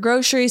lot for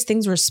groceries.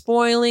 Things were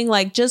spoiling,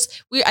 like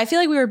I feel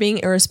like we were being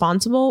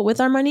irresponsible with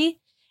our money.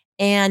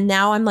 And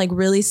now I'm like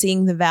really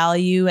seeing the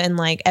value and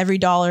like every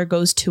dollar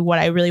goes to what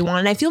I really want.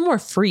 And I feel more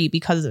free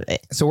because of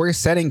it. So we're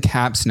setting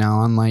caps now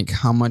on like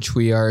how much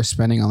we are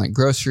spending on like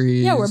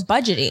groceries. Yeah, we're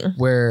budgeting.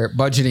 We're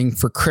budgeting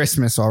for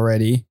Christmas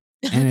already.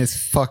 And it's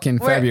fucking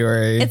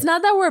February. It's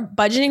not that we're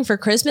budgeting for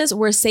Christmas.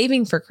 We're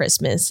saving for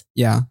Christmas.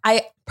 Yeah.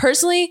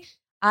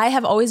 I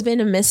have always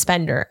been a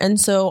misspender. And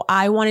so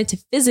I wanted to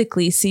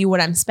physically see what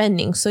I'm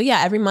spending. So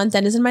yeah, every month,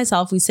 Dennis and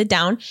myself, we sit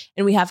down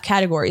and we have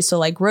categories. So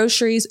like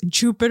groceries,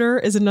 Jupiter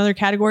is another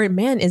category.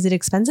 Man, is it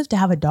expensive to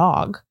have a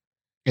dog?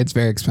 It's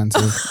very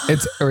expensive.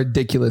 It's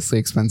ridiculously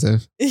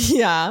expensive.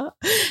 Yeah.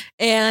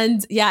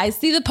 And yeah, I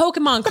see the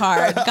Pokemon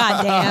card.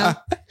 God damn.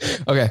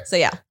 Okay. So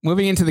yeah.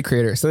 Moving into the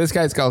creator. So this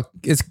guy's called,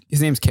 his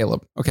name's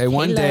Caleb. Okay.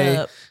 One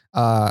day,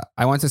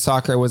 I went to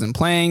soccer. I wasn't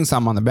playing, so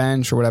I'm on the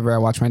bench or whatever. I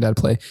watch my dad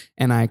play,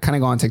 and I kind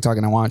of go on TikTok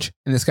and I watch.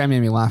 And this guy made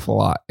me laugh a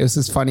lot. It was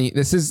just funny.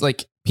 This is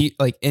like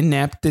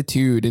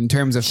ineptitude in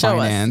terms of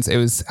finance. It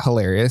was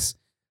hilarious.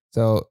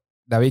 So,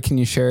 David, can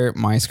you share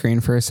my screen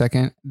for a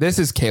second? This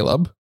is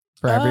Caleb.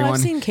 For everyone I've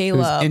seen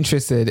Caleb. who's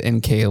interested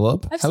in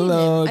Caleb.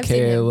 Hello,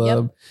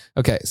 Caleb. Yep.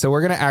 Okay, so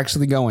we're gonna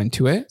actually go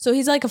into it. So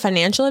he's like a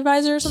financial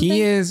advisor or something?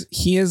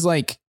 He is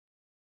like,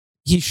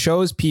 he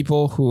shows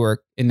people who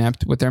are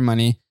inept with their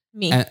money.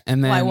 Me.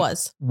 And then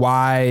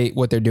why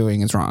what they're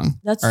doing is wrong.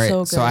 That's all right, so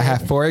good. So I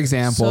have 4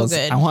 examples.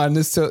 I wanted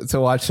us to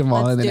watch them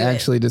all and then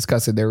actually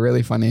discuss it. They're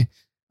really funny.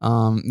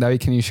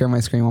 David, can you share my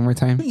screen one more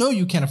time? You know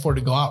you can't afford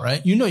to go out,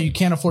 right? You know you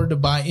can't afford to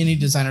buy any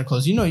designer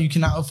clothes. You know you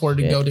cannot afford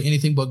to go to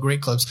anything but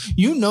great clubs.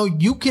 You know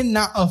you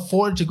cannot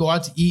afford to go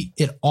out to eat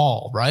at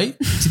all, right?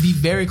 To be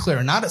very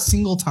clear, not a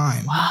single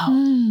time.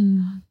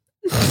 Wow.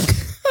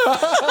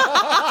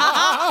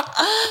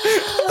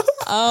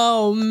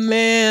 Oh,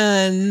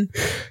 man.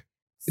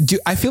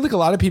 I feel like a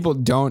lot of people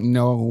don't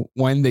know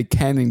when they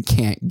can and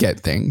can't get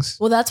things.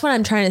 Well, that's what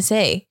I'm trying to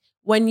say.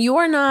 When you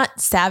are not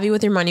savvy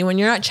with your money, when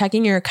you're not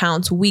checking your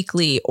accounts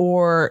weekly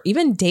or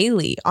even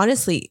daily,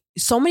 honestly,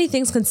 so many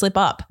things can slip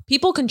up.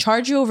 People can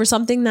charge you over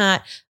something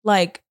that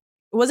like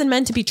wasn't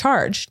meant to be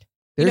charged.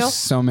 There's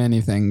so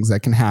many things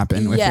that can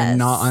happen if you're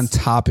not on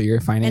top of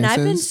your finances.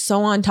 And I've been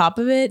so on top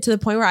of it to the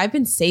point where I've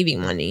been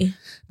saving money.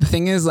 The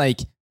thing is,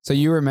 like, so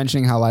you were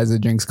mentioning how Liza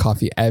drinks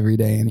coffee every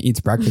day and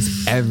eats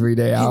breakfast every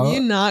day out. Can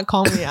you not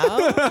call me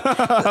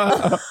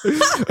out?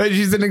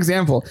 She's an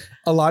example.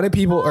 A lot of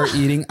people are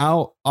eating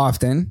out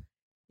often.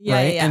 Yeah,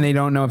 right? yeah. And they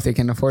don't know if they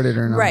can afford it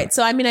or not. Right.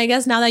 So, I mean, I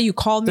guess now that you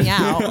called me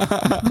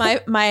out,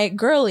 my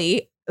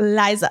girly,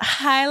 Liza.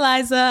 Hi,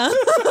 Liza.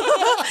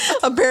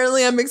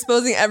 Apparently, I'm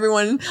exposing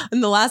everyone. In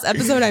the last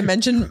episode, I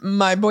mentioned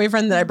my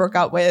boyfriend that I broke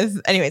out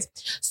with. Anyways,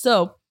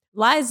 so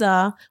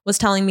Liza was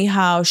telling me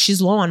how she's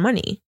low on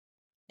money.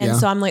 And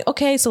so I'm like,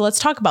 okay, so let's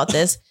talk about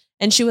this.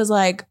 And she was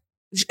like,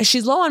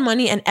 she's low on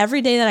money. And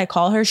every day that I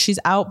call her, she's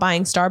out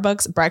buying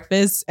Starbucks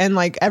breakfast and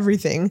like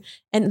everything.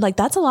 And like,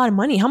 that's a lot of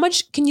money. How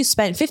much can you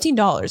spend?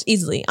 $15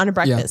 easily on a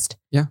breakfast.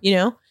 Yeah. You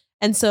know?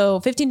 And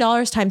so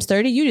 $15 times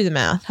 30, you do the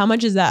math. How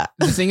much is that?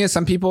 The thing is,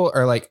 some people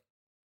are like,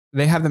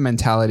 they have the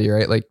mentality,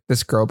 right? Like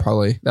this girl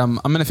probably, I'm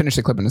going to finish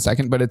the clip in a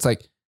second, but it's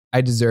like,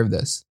 I deserve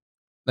this.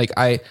 Like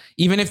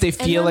even if they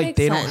feel like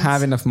they don't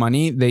have enough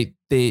money, they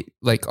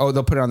like, oh,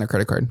 they'll put it on their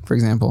credit card, for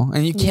example.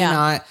 And you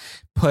cannot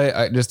put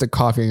just a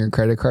coffee on your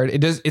credit card.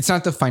 It's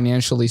not the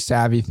financially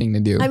savvy thing to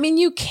do. I mean,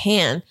 you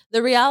can.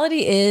 The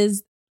reality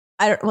is,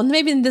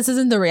 maybe this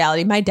isn't the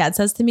reality. My dad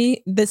says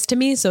this to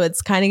me, so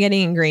it's kind of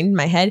getting ingrained in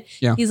my head.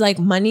 Yeah. He's like,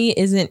 money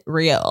isn't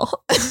real.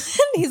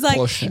 He's like,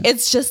 bullshit.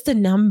 It's just a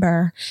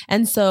number.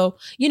 And so,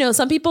 you know,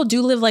 some people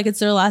do live like it's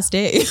their last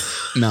day.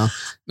 No,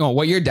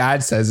 what your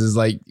dad says is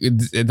like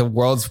the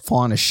world's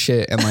falling to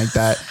shit, and like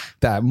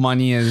that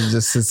money is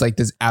just, it's like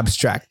this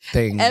abstract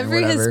thing.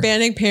 Every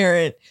Hispanic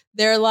parent,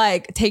 they're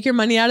like, take your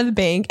money out of the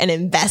bank and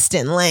invest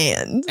in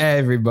land.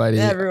 Everyone.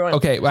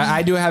 Okay, well,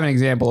 I do have an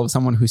example of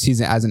someone who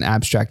sees it as an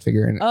abstract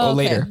figure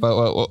later,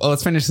 but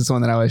let's finish this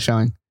one that I was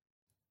showing.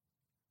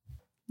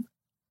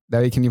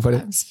 Debbie, can you put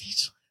it? I'm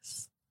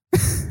speechless.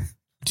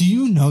 Do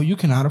you know you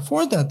cannot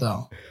afford that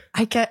though?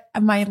 I get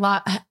my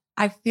lot.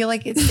 I feel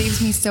like it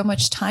saves me so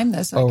much time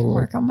though, so I can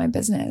work on my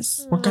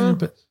business.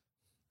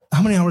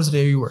 How many hours a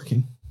day are you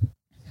working?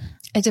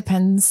 It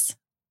depends.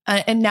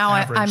 And now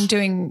Average. I'm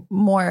doing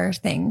more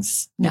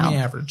things Give me now.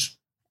 average.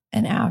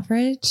 An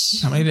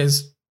average How many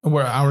days?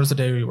 What hours a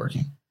day are you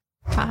working?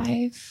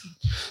 5.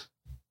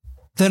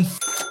 Then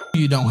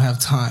you don't have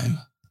time.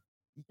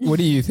 What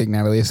do you think,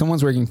 Natalie? If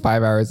someone's working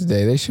 5 hours a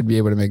day, they should be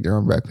able to make their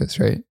own breakfast,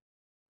 right?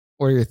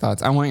 What are your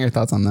thoughts? I want your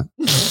thoughts on that.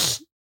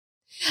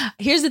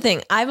 Here's the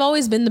thing. I've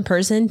always been the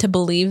person to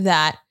believe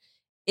that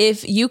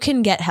if you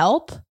can get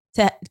help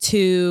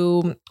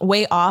to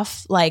weigh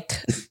off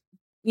like,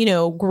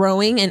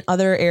 growing in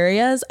other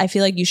areas, I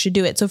feel like you should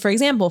do it. So for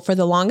example, for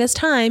the longest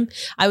time,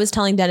 I was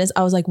telling Dennis,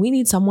 I was like, we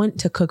need someone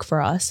to cook for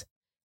us.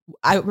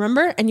 I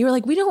remember, and you were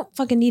like, we don't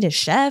fucking need a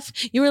chef.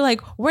 You were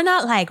like, we're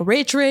not like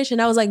rich.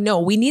 And I was like, no,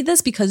 we need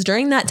this because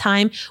during that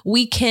time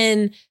we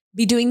can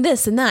be doing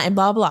this and that and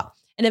blah, blah.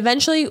 And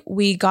eventually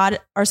we got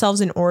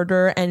ourselves in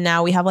order and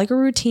now we have like a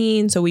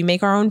routine. So we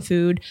make our own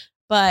food.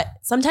 But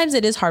sometimes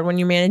it is hard when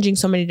you're managing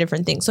so many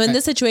different things. So in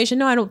this situation,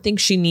 no, I don't think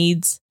she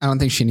needs it. I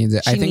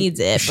think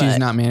needs it. She's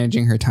not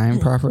managing her time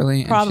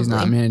properly. Probably. And she's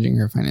not managing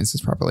her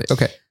finances properly.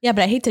 Okay. Yeah,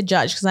 but I hate to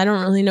judge because I don't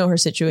really know her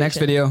situation. Next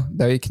video.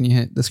 Debbie, can you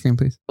hit the screen,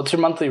 please? What's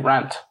your monthly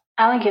rent?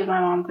 I only give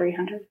my mom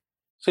 $300.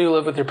 So you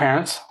live with your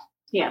parents?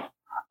 Yeah.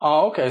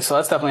 Oh, okay. So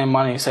that's definitely a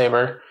money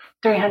saver.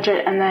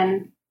 $300 and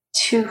then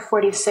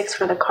 $246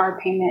 for the car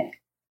payment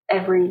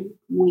every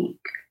week.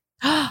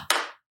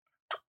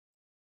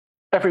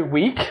 Every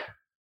week?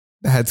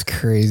 That's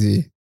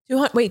crazy.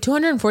 Wait,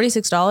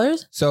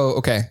 $246? So,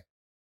 okay.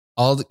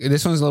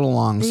 This one's a little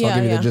long, so I'll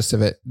give you the gist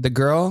of it. The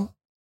girl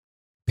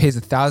pays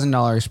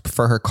 $1,000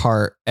 for her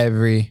car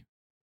every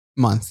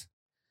month.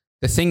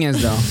 The thing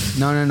is, though,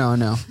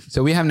 no.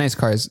 So we have nice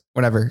cars,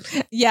 whatever.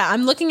 Yeah,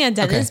 I'm looking at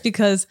Dennis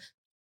because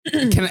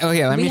let me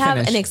finish. We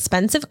have an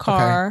expensive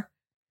car.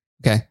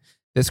 Okay.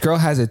 This girl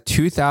has a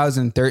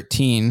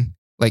 2013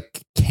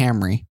 like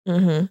Camry.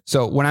 Mm-hmm.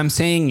 So what I'm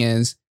saying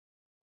is,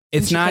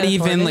 it's not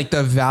even like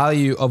the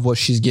value of what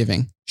she's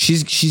giving.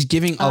 She's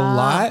giving a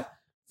lot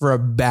for a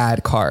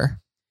bad car.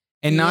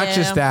 And not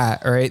just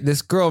that, all right?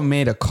 This girl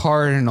made a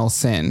cardinal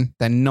sin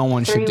that no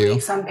one should do. 3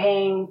 weeks, I'm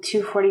paying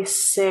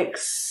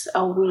 $246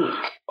 a week.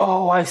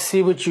 Oh, I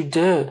see what you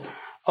did.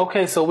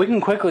 Okay, so we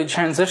can quickly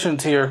transition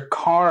to your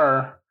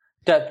car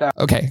debt then.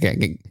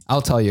 Okay.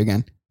 I'll tell you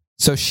again.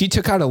 So she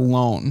took out a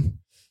loan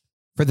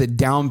for the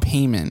down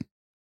payment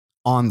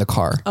on the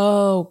car.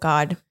 Oh,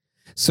 God.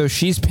 So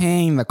she's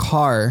paying the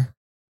car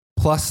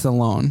plus the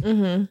loan.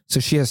 Mm-hmm.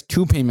 So she has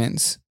 2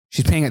 payments.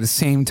 She's paying at the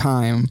same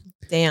time.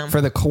 Damn. For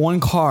the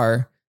one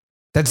car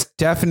that's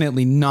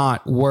definitely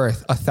not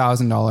worth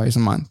 $1,000 a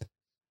month.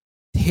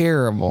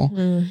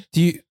 Terrible.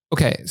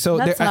 Okay. So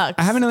I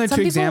have another Some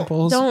 2 people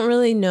examples. Don't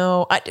really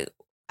know.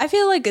 I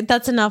feel like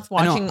that's enough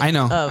watching. I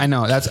know.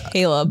 That's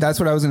Caleb.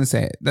 That's what I was going to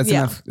say. That's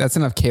enough. That's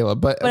enough,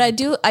 Caleb. But I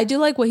do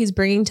like what he's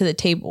bringing to the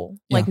table,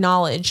 like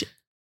knowledge.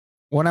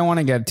 What I want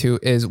to get to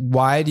is,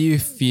 why do you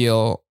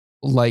feel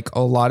like a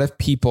lot of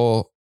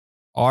people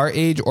our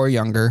age or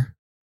younger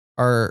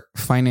are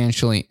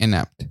financially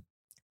inept?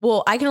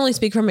 Well, I can only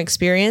speak from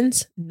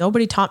experience.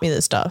 Nobody taught me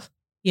this stuff,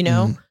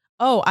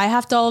 Oh, I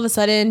have to all of a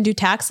sudden do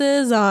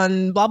taxes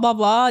on blah, blah,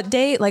 blah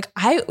date. Like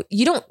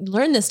you don't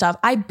learn this stuff.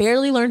 I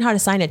barely learned how to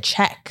sign a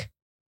check.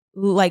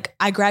 Like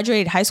I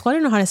graduated high school. I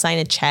didn't know how to sign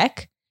a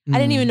check. I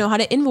didn't even know how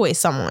to invoice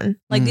someone.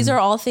 Like these are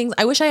all things.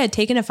 I wish I had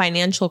taken a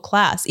financial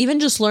class, even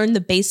just learn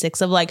the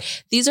basics of like,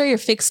 these are your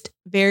fixed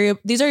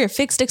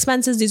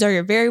expenses. These are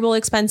your variable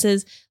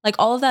expenses. Like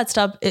all of that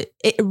stuff.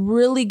 It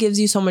really gives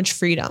you so much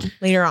freedom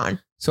later on.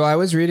 So I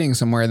was reading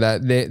somewhere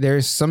that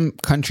there's some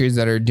countries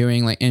that are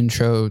doing like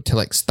intro to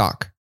like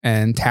stock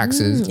and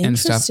taxes and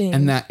stuff,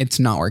 and that it's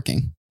not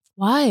working.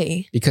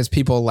 Why? Because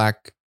people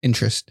lack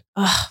interest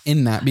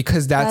in that,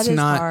 because that's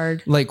not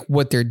hard. Like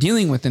what they're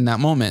dealing with in that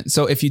moment.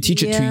 So if you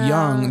teach it too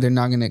young, they're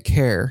not going to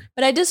care.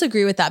 But I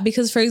disagree with that,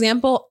 because for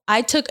example,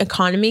 I took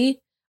economy,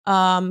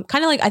 kind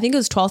of like, I think it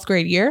was 12th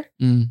grade year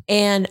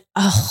and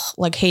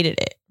like hated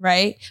it.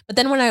 Right. But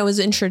then when I was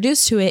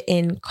introduced to it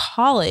in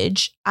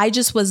college, I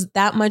just was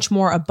that much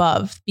more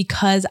above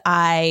because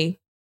I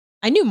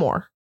knew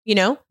more,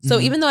 So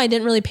even though I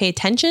didn't really pay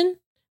attention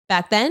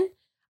back then,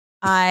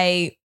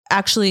 I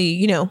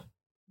actually,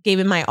 gave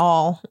it my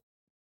all.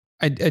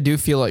 I do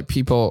feel like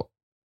people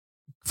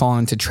fall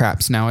into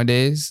traps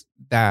nowadays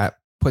that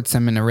puts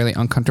them in a really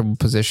uncomfortable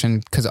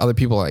position because other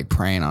people are like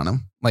preying on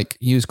them. Like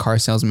used car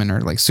salesmen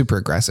are like super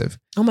aggressive.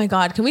 Oh my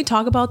God. Can we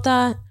talk about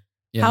that?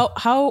 Yeah.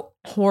 How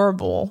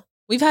horrible.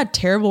 We've had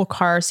terrible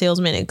car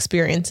salesman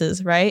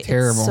experiences, right?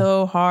 Terrible. It's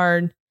so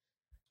hard.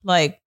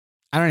 Like,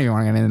 I don't even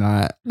want to get into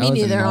that. Me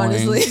neither, annoying.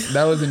 Honestly.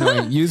 That was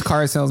annoying. Used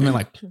car salesman,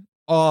 like,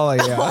 oh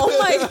yeah. Oh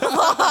my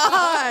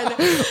God.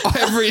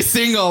 Every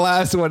single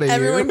last one of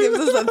Everyone you. gives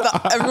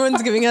us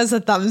everyone's giving us a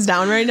thumbs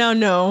down right now.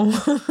 No.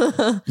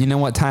 You know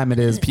what time it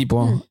is,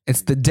 people?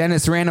 It's the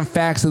Dennis Random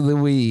Facts of the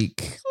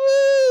Week.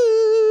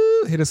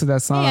 Woo! Hit us with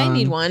that song. Hey, I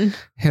need one.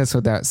 Hit us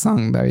with that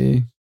song,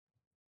 baby.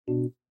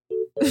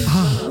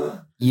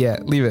 Yeah,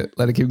 leave it.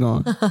 Let it keep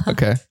going.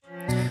 Okay.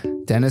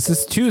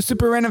 Dennis's 2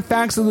 super random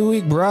facts of the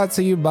week, brought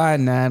to you by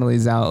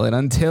Natalie's Outlet.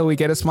 Until we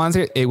get a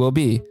sponsor, it will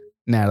be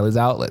Natalie's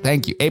outlet.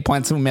 Thank you.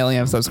 8.2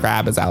 million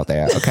subscribers out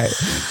there. Okay.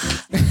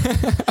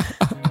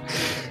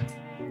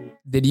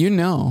 Did you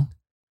know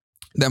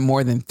that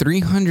more than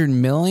 300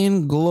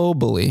 million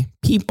globally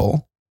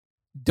people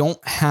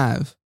don't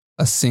have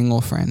a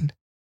single friend?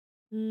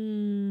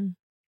 Your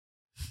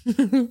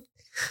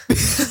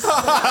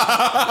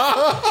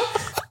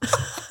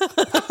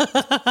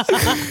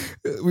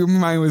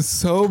mind was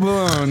so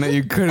blown that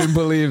you couldn't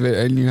believe it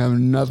and you have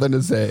nothing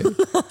to say.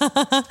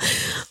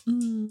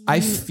 I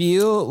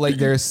feel like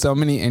there are so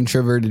many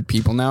introverted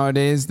people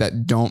nowadays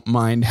that don't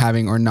mind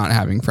having or not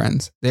having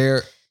friends.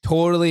 They're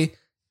totally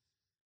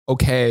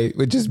okay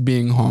with just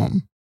being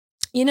home.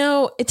 You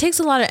know, it takes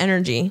a lot of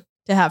energy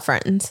to have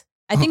friends.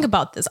 I think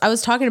about this. I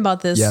was talking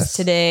about this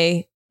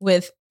today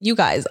with you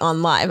guys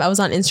on live. I was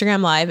on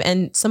Instagram live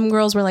and some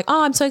girls were like,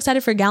 oh, I'm so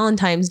excited for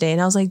Galentine's Day.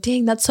 And I was like,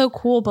 dang, that's so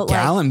cool. But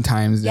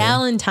Galentine's Day.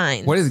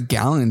 Galentine's. What is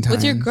Galentine's?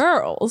 With your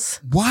girls.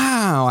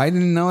 Wow. I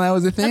didn't know that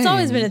was a thing. That's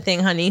always been a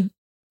thing, honey.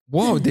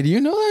 Whoa. Did you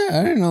know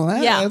that? I didn't know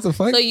that. Yeah. That's a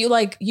fun. So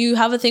you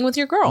have a thing with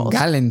your girls.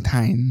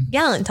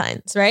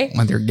 Galentine's, right?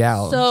 With your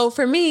gals. So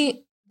for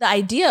me, the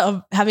idea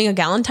of having a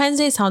Galentine's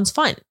Day sounds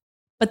fun.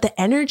 But the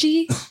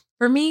energy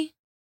for me,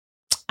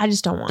 I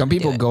just don't want to. Don't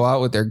people go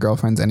out with their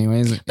girlfriends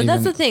anyways? But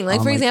that's the thing.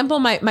 Like, for example,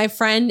 my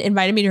friend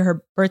invited me to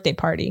her birthday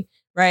party,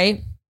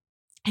 right?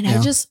 And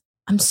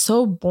I'm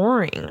so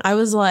boring. I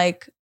was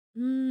like,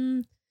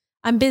 I'm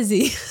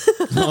busy.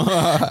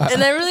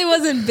 And I really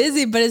wasn't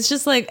busy, but it's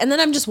just like, and then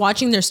I'm just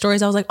watching their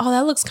stories. I was like, oh,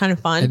 that looks kind of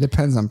fun. It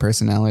depends on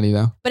personality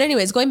though. But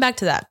anyways, going back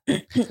to that,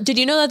 did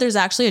you know that there's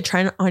actually a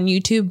trend on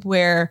YouTube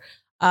where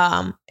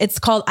it's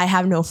called I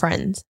Have No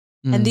Friends?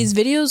 And these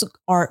videos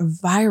are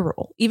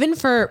viral. Even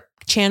for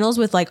channels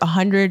with like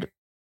 100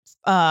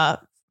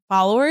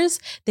 followers,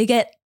 they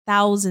get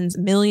thousands,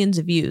 millions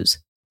of views.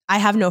 I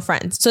have no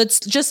friends. So it's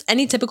just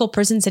any typical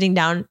person sitting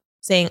down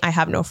saying, I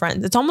have no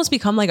friends. It's almost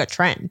become like a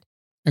trend.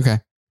 Okay.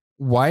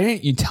 Why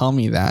didn't you tell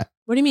me that?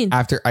 What do you mean?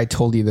 After I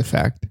told you the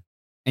fact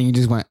and you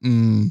just went,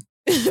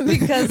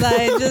 Because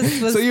I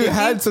just was. So you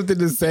had something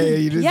to say.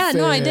 You just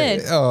I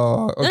did.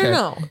 Oh, okay.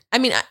 No. I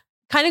mean,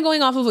 kind of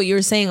going off of what you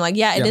were saying, like,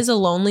 it is a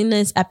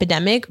loneliness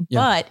epidemic,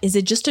 but is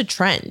it just a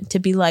trend to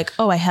be like,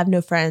 oh, I have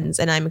no friends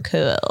and I'm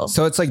cool?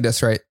 So it's like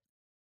this, right?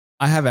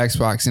 I have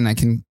Xbox and I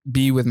can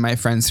be with my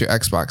friends through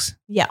Xbox.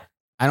 Yeah.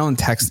 I don't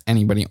text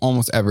anybody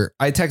almost ever.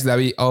 I text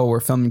Debbie, oh, we're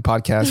filming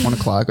podcast, 1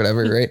 o'clock,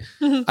 whatever, right?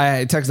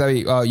 I text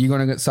Debbie, oh, you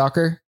going to get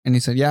soccer? And he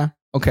said, yeah,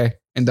 okay,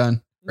 and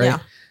done, right? Yeah.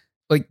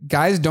 Like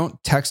guys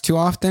don't text too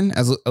often,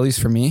 at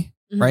least for me,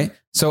 right?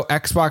 So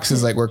Xbox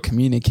is like we're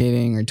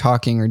communicating or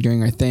talking or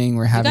doing our thing.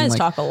 We're having, you guys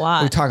talk a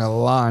lot. We talk a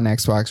lot on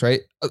Xbox,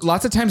 right?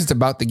 Lots of times it's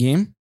about the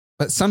game,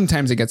 but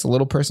sometimes it gets a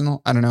little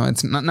personal. I don't know.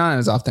 It's not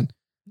as often,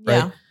 right?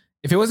 Yeah.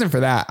 If it wasn't for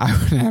that, I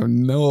would have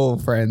no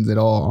friends at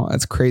all.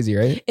 That's crazy,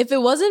 right? If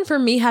it wasn't for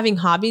me having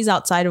hobbies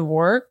outside of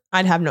work,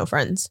 I'd have no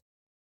friends.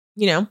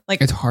 You know,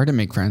 like it's hard to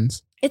make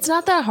friends. It's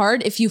not that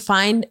hard if you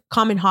find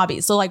common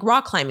hobbies. So like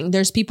rock climbing,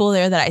 there's people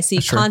there that I see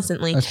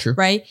constantly. That's true.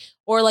 Right?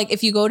 Or like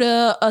if you go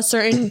to a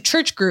certain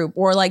church group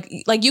or like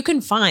you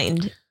can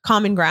find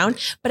common ground.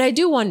 But I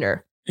do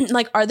wonder,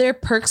 like, are there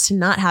perks to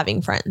not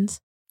having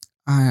friends?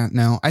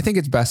 No, I think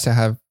it's best to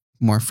have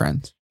more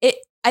friends.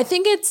 I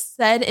think it's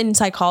said in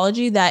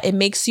psychology that it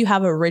makes you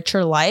have a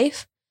richer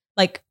life.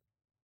 Like,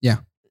 yeah.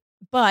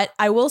 But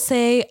I will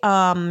say,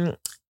 like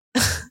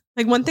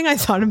one thing I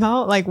thought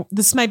about, like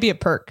this might be a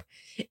perk,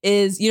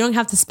 is you don't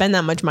have to spend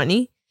that much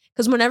money.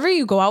 Because whenever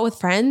you go out with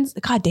friends,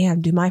 god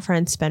damn, do my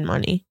friends spend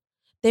money?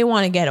 They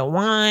want to get a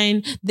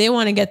wine. They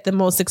want to get the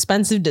most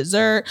expensive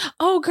dessert.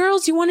 Oh,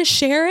 girls, you want to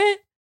share it?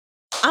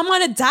 I'm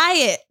on a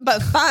diet,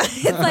 but fine.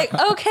 It's like,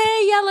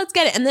 okay, yeah, let's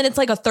get it. And then it's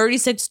like a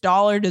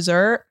 $36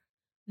 dessert.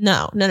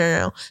 No.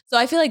 So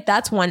I feel like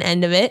that's one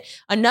end of it.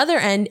 Another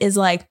end is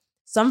like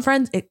some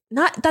friends,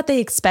 not that they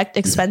expect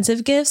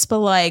expensive gifts, but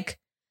like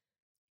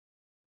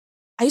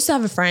I used to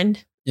have a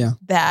friend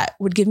that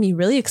would give me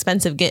really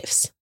expensive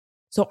gifts.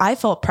 So I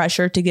felt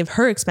pressure to give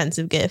her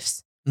expensive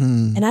gifts.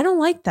 And I don't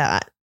like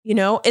that. You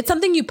know, it's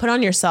something you put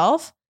on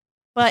yourself,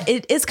 but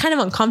it is kind of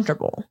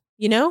uncomfortable,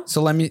 you know?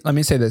 So let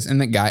me say this in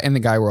the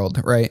guy world,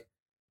 right?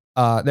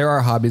 There are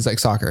hobbies like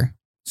soccer.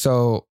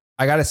 So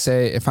I gotta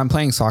say, if I'm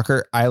playing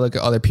soccer, I look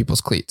at other people's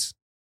cleats,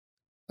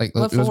 like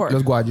los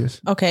guayos.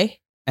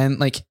 Okay. And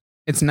like,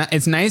 it's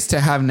nice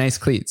to have nice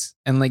cleats.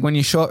 And like when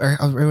you show up,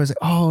 everyone's like,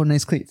 oh,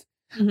 nice cleats.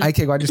 I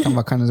can't guayos con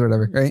bacanas or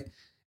whatever, right?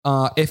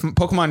 If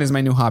Pokemon is my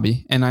new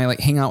hobby and I like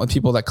hang out with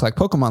people that collect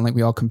Pokemon, like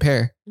we all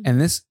compare,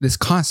 and this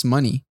costs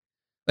money.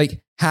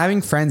 Like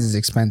having friends is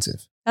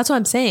expensive. That's what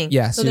I'm saying.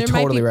 Yeah, so you're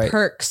totally right.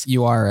 Perks.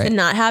 You are right. To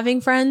not having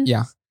friends.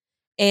 Yeah.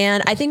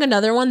 And I think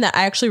another one that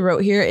I actually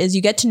wrote here is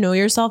you get to know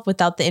yourself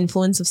without the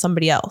influence of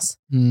somebody else,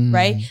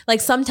 right?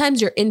 Like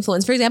sometimes you're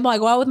influenced. For example, I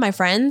go out with my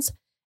friends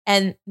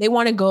and they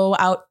want to go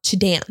out to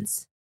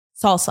dance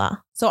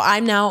salsa. So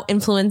I'm now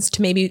influenced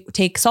to maybe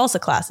take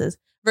salsa classes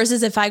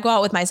versus if I go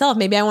out with myself,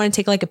 maybe I want to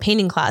take like a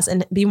painting class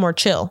and be more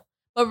chill.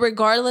 But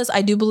regardless,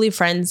 I do believe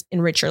friends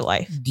enrich your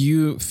life. Do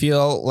you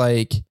feel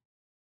like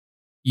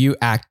you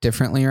act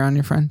differently around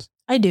your friends?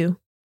 I do.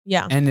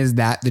 Yeah. And is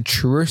that the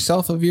truer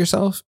self of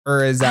yourself,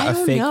 or is that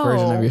a fake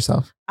version of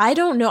yourself? I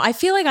don't know. I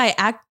feel like I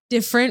act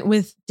different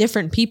with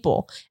different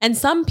people. And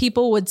some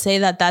people would say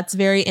that that's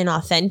very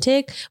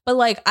inauthentic, but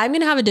like I'm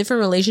going to have a different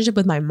relationship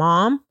with my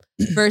mom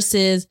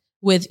versus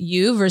with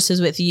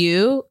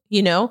you,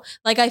 you know?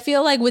 Like I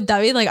feel like with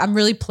David, like I'm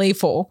really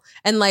playful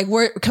and like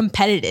we're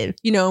competitive,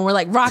 you know, and we're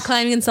like rock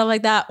climbing and stuff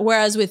like that.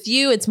 Whereas with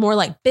you, it's more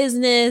like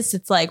business,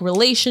 it's like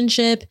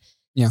relationship.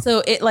 Yeah.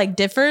 So it like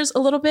differs a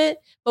little bit.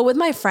 But with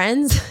my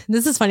friends,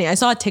 this is funny. I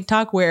saw a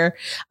TikTok where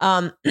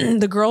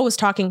the girl was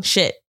talking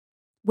shit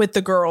with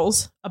the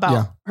girls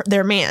about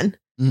their man,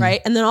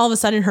 right? And then all of a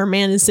sudden her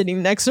man is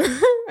sitting next to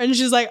her and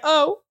she's like,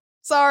 oh,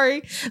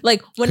 sorry.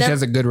 Like whenever she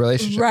has a good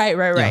relationship. Right.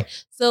 Yeah.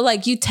 So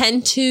like you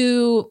tend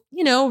to,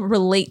 you know,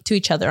 relate to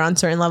each other on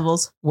certain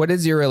levels. What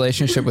is your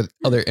relationship with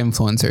other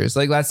influencers?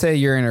 Like let's say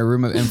you're in a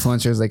room of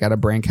influencers like at a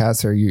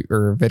Braincast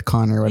or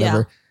VidCon or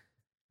whatever.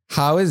 Yeah.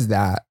 How is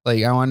that?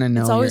 Like I want to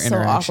know. It's always so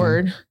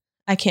awkward.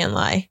 I can't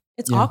lie.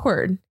 It's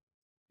awkward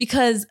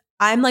because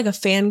I'm like a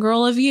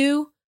fangirl of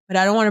you, but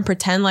I don't want to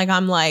pretend like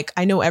I'm like,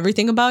 I know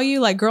everything about you.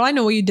 Like, girl, I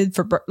know what you did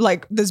for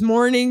like this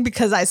morning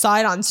because I saw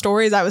it on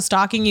stories. I was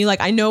stalking you.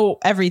 Like, I know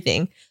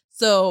everything.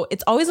 So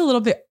it's always a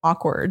little bit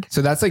awkward.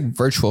 So that's like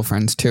virtual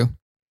friends too.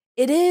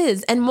 It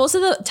is. And most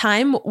of the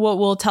time what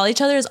we'll tell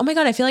each other is, oh my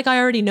God, I feel like I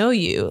already know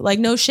you. Like,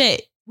 no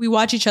shit. We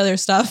watch each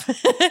other's stuff.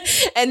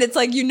 And it's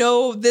like, you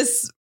know,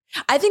 this,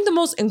 I think the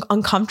most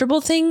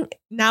uncomfortable thing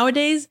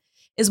nowadays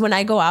is when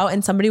I go out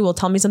and somebody will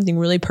tell me something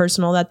really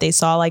personal that they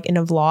saw like in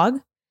a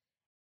vlog.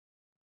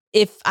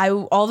 If I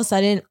all of a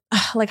sudden,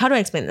 like, how do I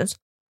explain this?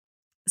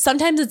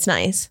 Sometimes it's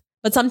nice,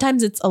 but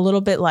sometimes it's a little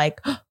bit like,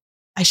 oh,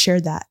 I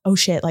shared that. Oh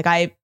shit. Like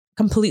I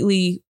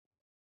completely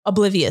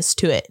oblivious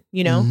to it,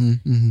 you know?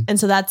 And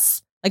so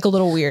that's like a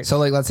little weird. So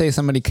like, let's say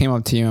somebody came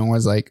up to you and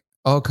was like,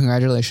 oh,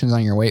 congratulations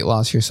on your weight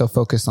loss. You're so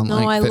focused on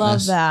like fitness.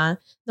 Love that.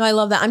 No, I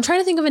love that. I'm trying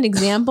to think of an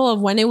example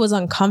of when it was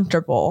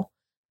uncomfortable.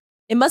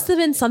 It must have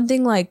been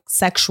something like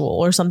sexual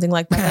or something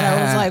like that.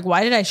 I was like,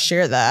 why did I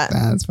share that?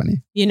 That's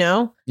funny. You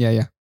know?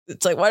 Yeah.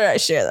 It's like, why did I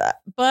share that?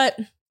 But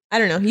I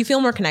don't know. You feel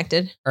more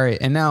connected. All right.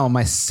 And now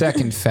my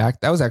second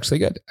fact, that was actually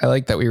good. I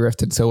like that we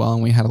riffed so well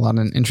and we had a lot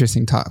of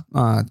interesting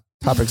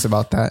topics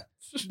about that.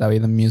 That way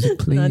the music,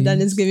 please.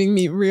 Dan is giving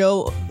me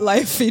real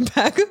life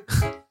feedback.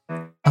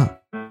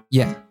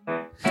 Yeah.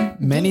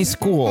 Many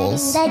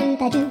schools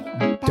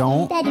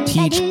don't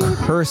teach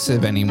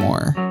cursive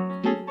anymore.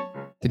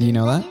 Did you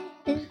know that?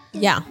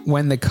 Yeah.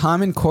 When the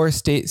Common Core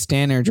state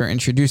standards were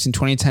introduced in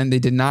 2010, they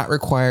did not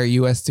require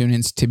U.S.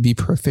 students to be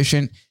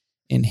proficient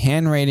in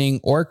handwriting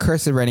or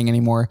cursive writing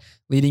anymore,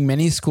 leading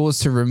many schools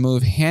to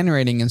remove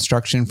handwriting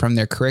instruction from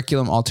their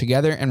curriculum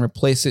altogether and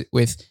replace it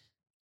with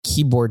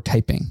keyboard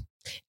typing.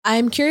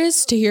 I'm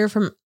curious to hear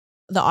from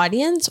the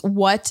audience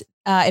what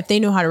if they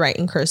know how to write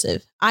in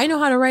cursive. I know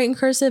how to write in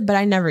cursive, but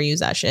I never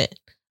use that shit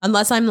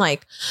unless I'm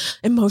like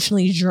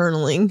emotionally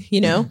journaling, you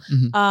know?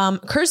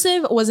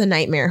 Cursive was a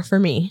nightmare for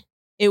me.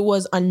 It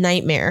was a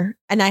nightmare.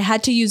 And I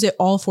had to use it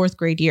all fourth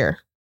grade year.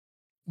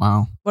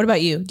 Wow. What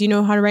about you? Do you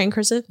know how to write in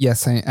cursive?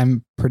 Yes,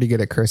 I'm pretty good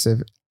at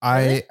cursive.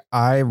 Really?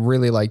 I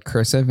really like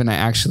cursive and I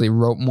actually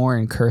wrote more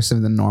in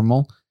cursive than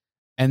normal.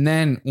 And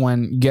then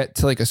when you get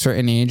to like a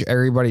certain age,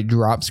 everybody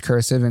drops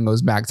cursive and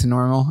goes back to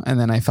normal. And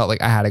then I felt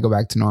like I had to go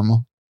back to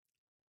normal.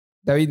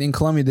 David, in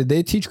Colombia, did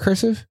they teach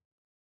cursive?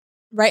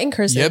 Write in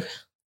cursive?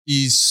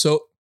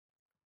 Yep.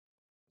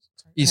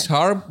 It's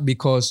hard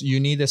because you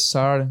need to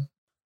start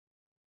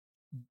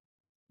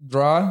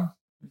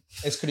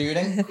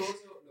escribir.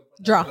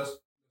 Draw.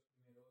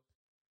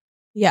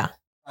 Yeah.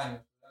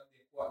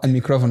 El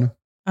micrófono.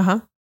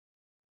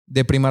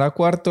 De primero a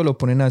cuarto lo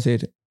ponen a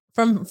hacer.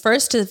 From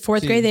first to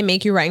fourth grade, they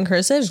make you write in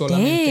cursive?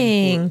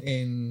 Dang.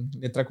 En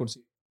letra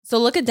cursiva. So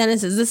look at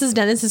Dennis's. This is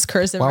Dennis's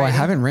cursive. Wow, writing. I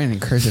haven't written in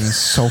cursive in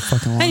so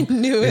fucking long. I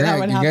knew that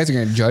would happen. You guys are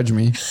going to judge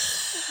me.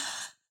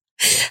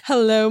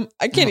 Hello.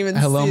 I can't even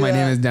Hello, see my that.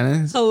 name is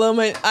Dennis. Hello,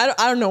 I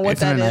don't know what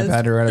that is. It's on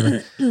an iPad or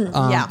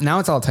whatever. Yeah. Now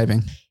it's all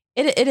typing.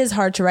 It is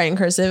hard to write in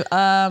cursive.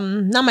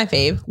 Not my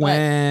fave.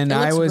 When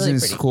I was really in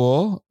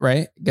school,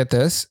 right? Get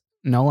this.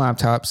 No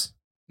laptops,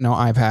 no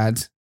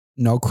iPads,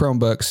 no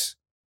Chromebooks,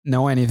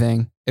 no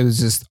anything. It was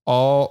just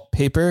all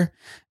paper.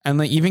 And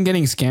like even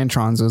getting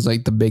Scantrons was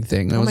like the big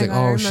thing. It was like,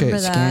 oh shit,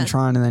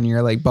 Scantron. And then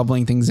you're like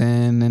bubbling things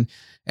in.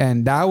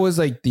 And that was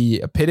like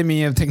the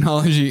epitome of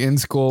technology in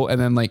school.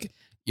 And then like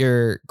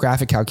your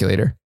graphic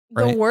calculator.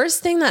 Right? The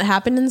worst thing that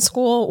happened in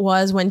school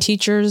was when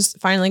teachers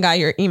finally got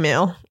your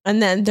email. And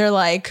then they're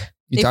like...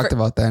 You talked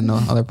about that in the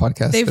other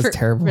podcast. That's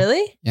terrible.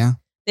 Really? Yeah.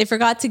 They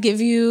forgot to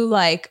give you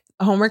like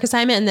a homework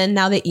assignment. And then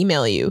now they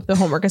email you the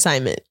homework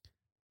assignment.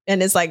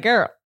 And it's like,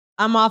 girl,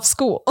 I'm off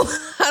school.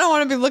 I don't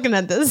want to be looking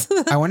at this.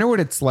 I wonder what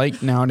it's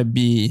like now to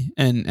be,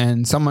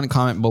 and someone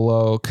comment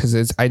below,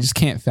 because I just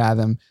can't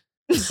fathom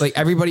like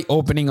everybody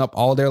opening up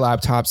all their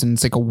laptops and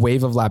it's like a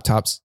wave of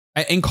laptops.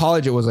 In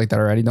college, it was like that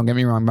already. Don't get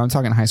me wrong, but I'm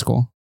talking high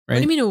school. Right? What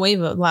do you mean a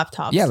wave of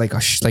laptops? Yeah, like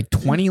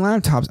 20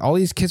 laptops. All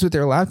these kids with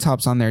their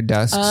laptops on their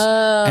desks,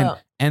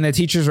 and the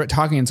teachers were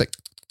talking. And it's like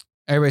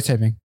everybody's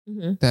typing.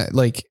 That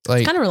like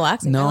It's kind of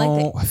relaxing. no I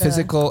like the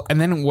physical.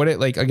 And then what it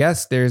like, I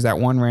guess there's that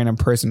one random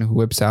person who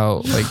whips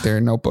out like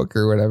their notebook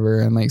or whatever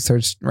and like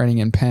starts writing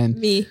in pen.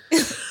 Me.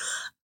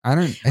 I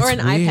don't. Or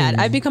an weird. iPad.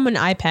 I've become an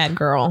iPad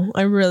girl.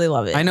 I really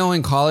love it. I know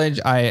in college,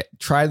 I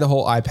tried the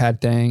whole iPad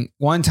thing.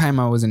 One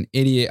time I was an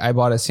idiot. I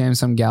bought a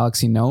Samsung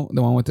Galaxy Note,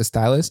 the one with the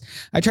stylus.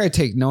 I tried to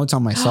take notes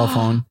on my cell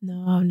phone.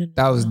 No.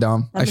 That was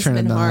dumb. I shouldn't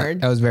have done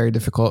that. That was very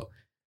difficult.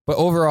 But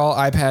overall,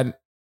 iPad,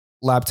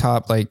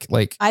 laptop, like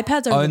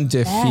iPads are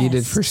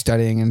undefeated for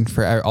studying and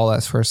for all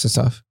that sorts of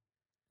stuff.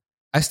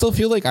 I still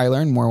feel like I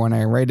learn more when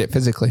I write it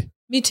physically.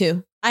 Me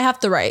too. I have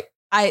to write.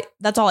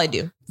 That's all I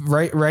do.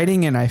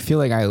 Writing, and I feel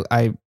like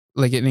I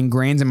like it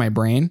ingrains in my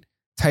brain.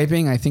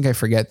 Typing, I think I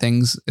forget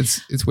things.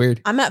 It's weird.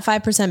 I'm at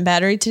 5%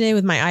 battery today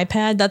with my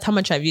iPad. That's how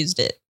much I've used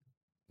it.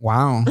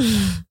 Wow.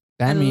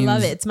 That means I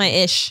love it. It's my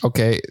ish.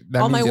 Okay.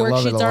 All my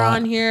worksheets are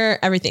on here.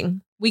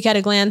 Everything. Week at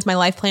a glance, my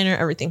life planner,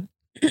 everything.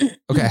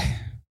 Okay.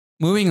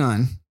 Moving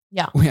on.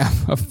 Yeah. We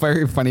have a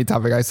very funny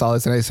topic. I saw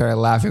this and I started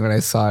laughing when I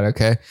saw it.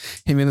 Okay.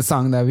 Hit me the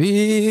song,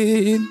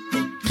 David.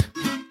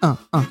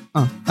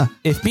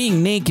 If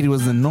being naked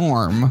was the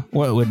norm,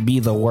 what would be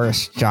the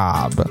worst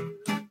job?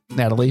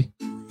 Natalie,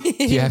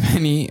 do you have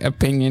any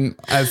opinion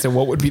as to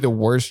what would be the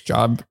worst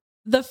job?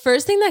 The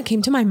first thing that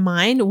came to my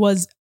mind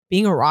was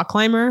being a rock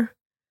climber.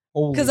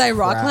 Because I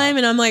rock climb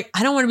and I'm like,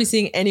 I don't want to be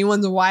seeing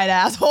anyone's wide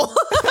asshole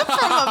from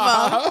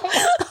above.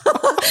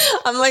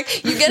 I'm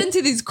like, you get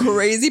into these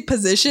crazy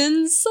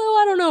positions. So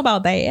I don't know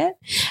about that.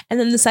 And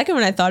then the second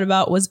one I thought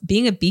about was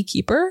being a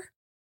beekeeper.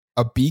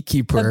 A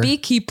beekeeper? A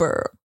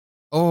beekeeper.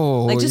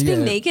 Oh. Like just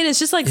being naked. It's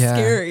just like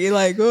scary.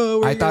 Like,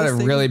 oh, I thought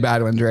of really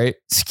bad ones, right?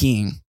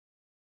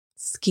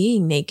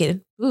 Skiing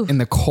naked. Ooh. In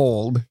the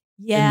cold.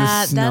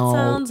 Yeah, that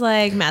sounds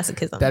like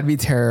masochism. That'd be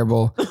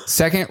terrible.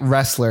 Second,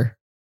 wrestler.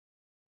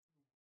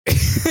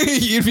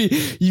 you'd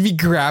be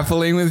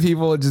grappling with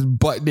people just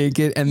butt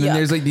naked, and then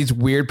there's like these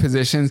weird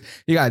positions.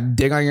 You got a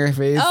dig on your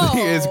face. Oh,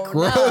 it's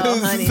gross. No,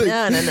 honey, no.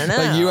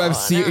 Like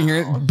UFC and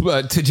you're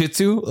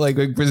jiu-jitsu,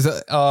 like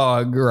Brazil.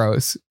 Oh,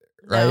 gross.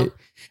 Right. No.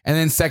 And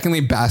then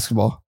secondly,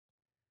 basketball.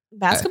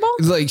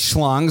 It's like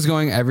schlongs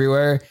going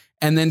everywhere.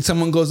 And then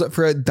someone goes up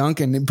for a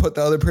dunk and they put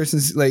the other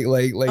person's like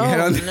head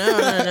on.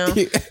 No.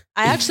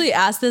 I actually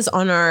asked this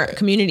on our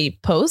community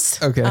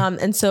post. Okay.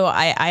 And so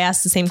I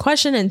asked the same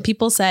question and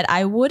people said,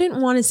 I wouldn't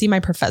want to see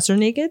my professor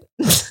naked.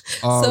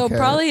 So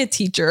probably a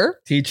teacher.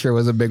 Teacher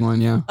was a big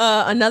one. Yeah.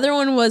 Another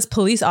one was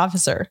police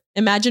officer.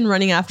 Imagine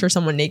running after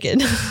someone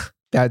naked.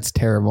 That's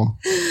terrible.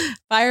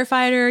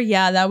 Firefighter.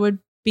 Yeah, that would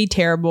be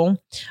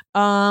terrible.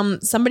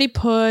 Somebody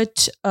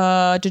put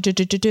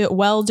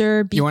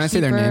welder. You want to say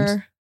their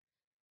names?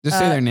 Just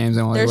say their names.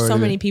 And there's so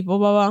many people,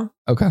 Baba.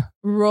 Okay.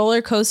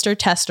 Roller coaster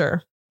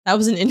tester. That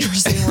was an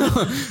interesting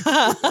one.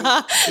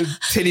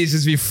 Titties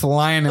just be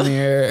flying in the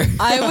air.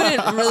 I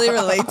wouldn't really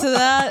relate to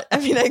that. I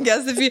mean, I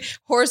guess if you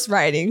horse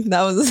riding,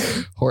 that was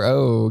okay.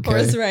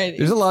 Horse riding.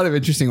 There's a lot of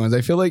interesting ones.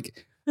 I feel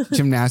like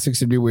gymnastics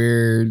would be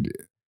weird.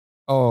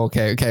 Oh,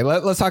 okay.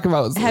 Let's talk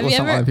about what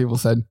some other people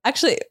said.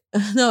 Actually,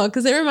 no,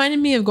 because it reminded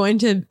me of going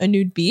to a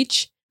nude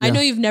beach. Yeah. I know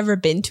you've never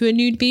been to a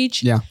nude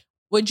beach. Yeah.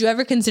 Would you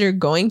ever consider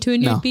going to a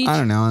nude beach? I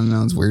don't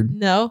know. It's weird.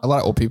 No. A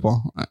lot of old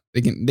people.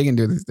 They can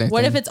do this.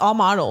 What if it's all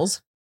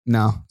models?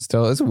 No,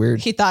 still it's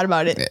weird. He thought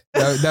about it.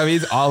 That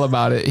means all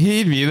about it.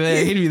 He'd be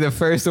there. He'd be the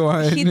first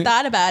one. He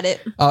thought about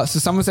it. So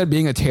someone said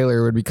being a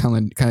tailor would be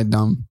kind of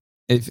dumb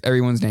if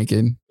everyone's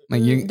naked.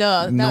 Like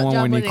no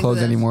one would need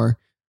clothes anymore,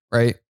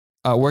 right?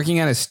 Working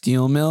at a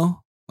steel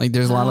mill, like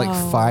there's a lot of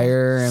like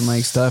fire and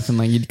like stuff, and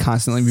like you'd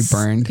constantly be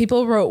burned.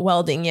 People wrote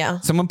welding. Yeah.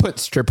 Someone put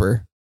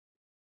stripper.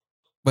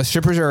 But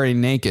strippers are already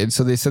naked,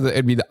 so they said that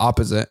it'd be the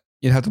opposite.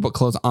 You'd have to put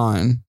clothes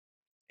on.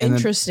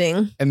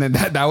 Interesting. And then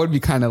that would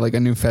be kind of like a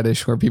new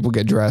fetish where people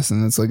get dressed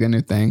and it's like a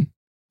new thing,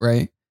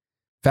 right?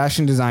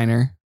 Fashion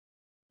designer.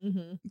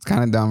 Mm-hmm. It's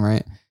kind of dumb,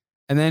 right?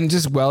 And then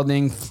just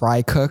welding,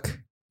 fry cook,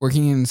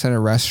 working inside a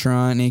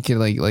restaurant naked,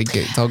 like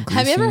it's all greasy.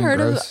 Have you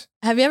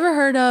ever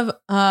heard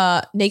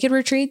of naked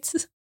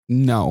retreats?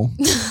 No.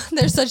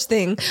 There's such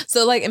thing.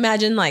 So like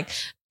imagine like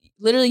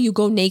literally you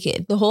go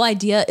naked. The whole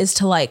idea is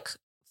to like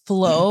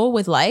flow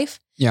with life.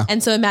 Yeah.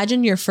 And so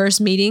imagine your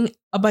first meeting,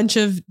 a bunch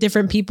of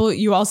different people,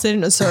 you all sit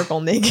in a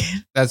circle naked.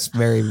 That's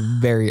very,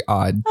 very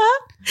odd.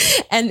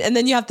 And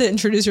then you have to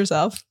introduce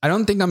yourself. I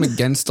don't think I'm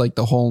against like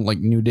the whole like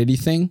nudity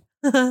thing.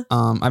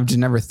 I've just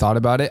never thought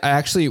about it.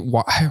 I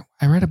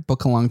read a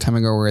book a long time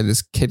ago where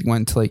this kid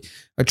went to like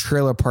a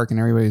trailer park and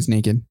everybody was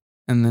naked.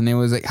 And then it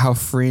was like how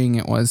freeing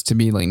it was to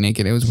be like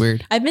naked. It was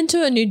weird. I've been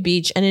to a nude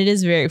beach and it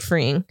is very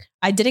freeing.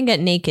 I didn't get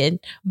naked,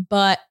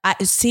 but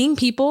seeing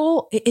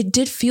people, it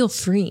did feel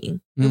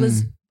freeing. It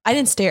was, I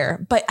didn't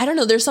stare, but I don't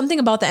know. There's something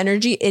about the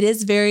energy. It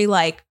is very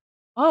like,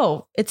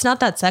 oh, it's not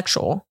that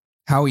sexual.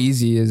 How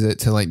easy is it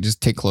to like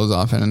just take clothes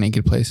off in a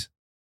naked place?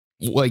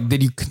 Like,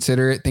 did you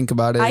consider it? Think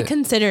about it? I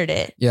considered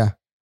it. Yeah.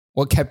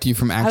 What kept you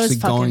from actually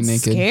going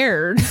naked?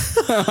 Scared.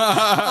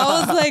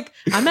 I was like,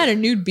 I'm at a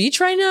nude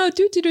beach right now.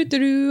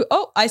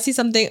 Oh, I see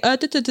something.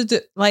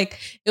 Like,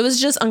 it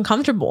was just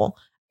uncomfortable.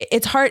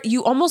 it's hard.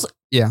 You almost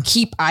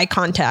keep eye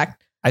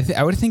contact.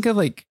 I would think of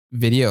like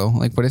video.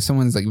 Like, what if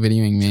someone's like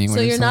videoing me? So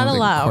you're not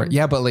allowed.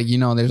 Yeah, but like, you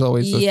know, there's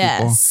always those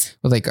people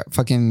with like a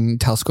fucking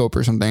telescope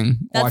or something.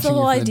 That's the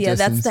whole idea.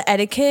 That's the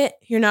etiquette.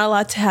 You're not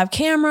allowed to have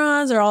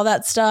cameras or all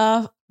that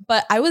stuff.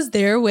 But I was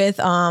there with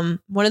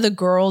one of the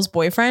girls'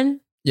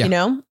 boyfriend, you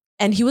know,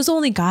 and he was the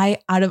only guy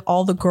out of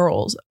all the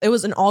girls. It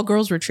was an all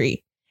girls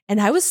retreat. And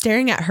I was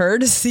staring at her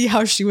to see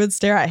how she would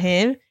stare at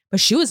him,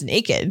 but she was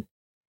naked.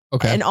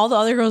 Okay. And all the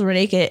other girls were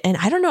naked. And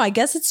I don't know. I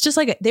guess it's just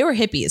like they were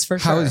hippies for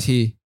sure. How is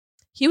he?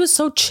 He was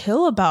so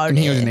chill about and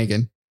it. He was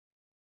naked.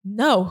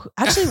 No,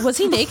 actually, was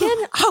he naked?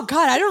 Oh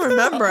God, I don't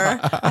remember.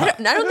 I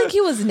don't think he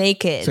was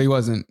naked. So he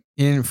wasn't.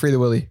 He didn't free the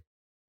willy.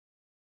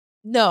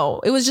 No,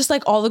 it was just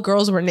like all the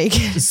girls were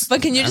naked.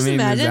 But can you just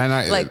imagine?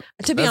 Like,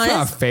 to be honest,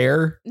 that's not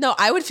fair. No,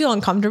 I would feel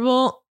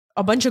uncomfortable.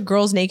 A bunch of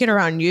girls naked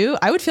around you,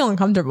 I would feel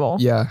uncomfortable.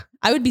 Yeah,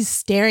 I would be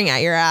staring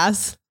at your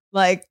ass.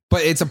 Like,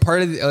 but it's a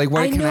part of like,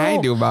 what can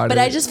I do about it? But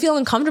I just feel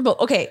uncomfortable.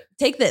 Okay,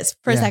 take this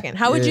for a second.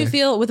 How would you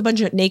feel with a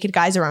bunch of naked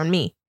guys around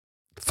me?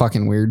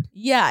 Fucking weird.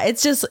 Yeah,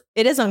 it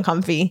is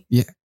uncomfy.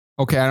 Yeah.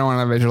 Okay, I don't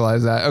want to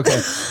visualize that.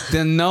 Okay.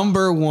 The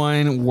number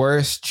one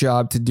worst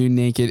job to do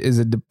naked is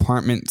a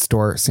department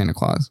store Santa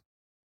Claus.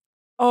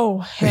 Oh,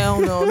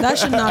 hell no. That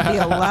should not be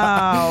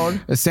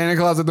allowed. A Santa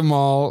Claus at the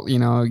mall, you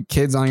know,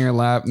 kids on your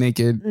lap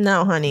naked.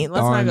 No, honey,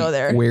 let's not go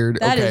there. Weird.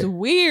 That is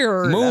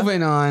weird.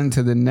 Moving on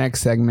to the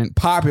next segment,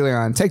 popular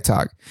on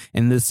TikTok.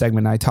 In this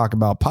segment, I talk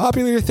about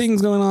popular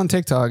things going on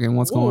TikTok and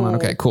what's going on.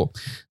 Okay, cool.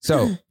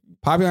 So,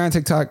 popular on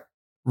TikTok,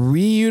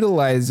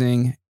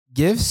 reutilizing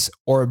gifts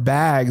or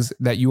bags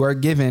that you are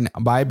given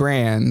by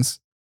brands,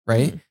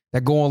 right?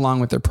 That go along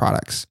with their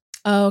products.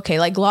 Oh, okay.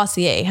 Like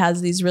Glossier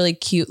has these really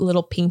cute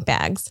little pink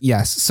bags.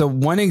 Yes. So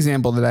one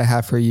example that I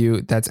have for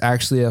you that's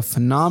actually a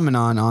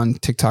phenomenon on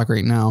TikTok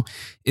right now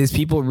is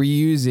people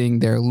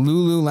reusing their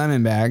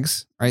Lululemon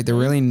bags, right? They're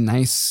really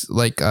nice,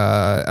 like,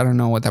 I don't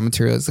know what that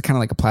material is. It's kind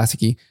of like a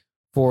plasticky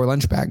for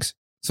lunch bags.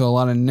 So a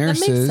lot of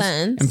nurses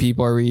and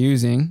people are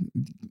reusing.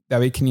 That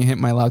way, can you hit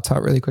my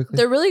laptop really quickly?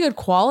 They're really good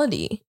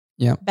quality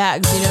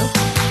bags, you know?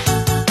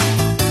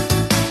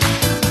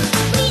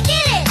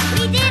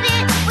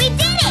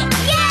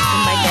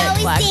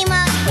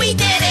 We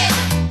did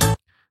it!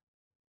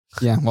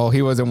 Yeah, well,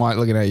 he wasn't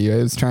looking at you.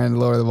 He was trying to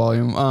lower the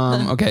volume.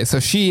 Okay, so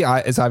she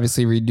is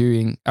obviously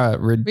reusing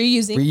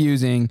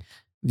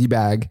the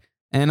bag.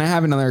 And I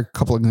have another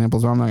couple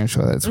examples, but I'm not going to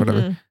show that. It's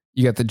whatever.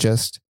 You got the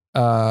gist.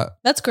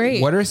 That's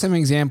great. What are some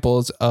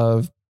examples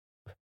of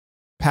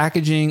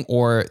packaging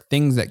or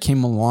things that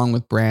came along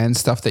with brands,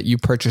 stuff that you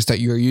purchased that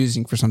you're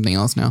using for something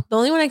else now? The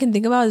only one I can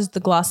think about is the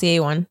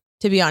Glossier one,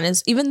 to be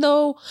honest. Even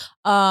though,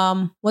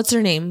 what's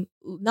their name?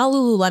 Not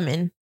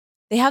Lululemon.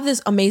 They have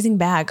this amazing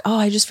bag. Oh,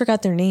 I just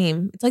forgot their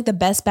name. It's like the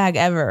best bag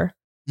ever.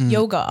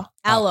 Yoga.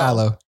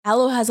 Aloe.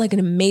 Aloe has like an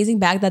amazing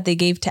bag that they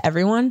gave to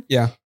everyone.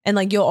 Yeah. And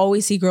like you'll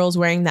always see girls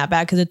wearing that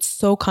bag because it's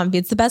so comfy.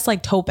 It's the best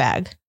like tote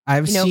bag.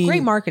 I've seen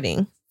great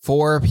marketing.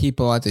 4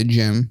 people at the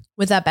gym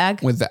with that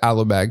bag. With the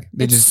Aloe bag.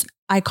 It's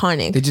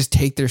iconic. They just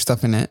take their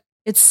stuff in it.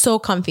 It's so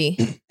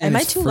comfy. Am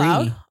I too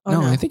loud? Oh,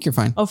 no, I think you're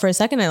fine. Oh, for a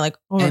second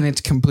and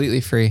it's completely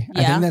free.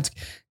 Yeah. I think that's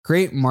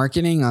great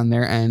marketing on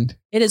their end.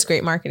 It is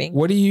great marketing.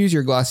 What do you use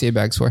your Glossier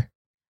bags for?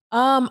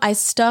 I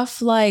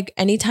stuff like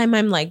anytime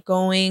I'm like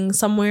going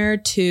somewhere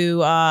to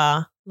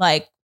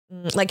like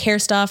hair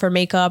stuff or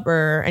makeup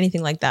or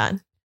anything like that.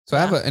 So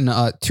I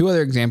have 2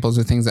 other examples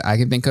of things that I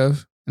can think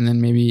of. And then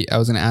maybe I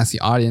was going to ask the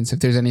audience if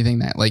there's anything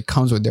that like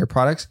comes with their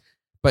products,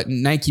 but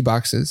Nike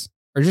boxes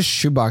or just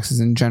shoe boxes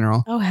in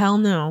general. Oh, hell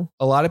no.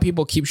 A lot of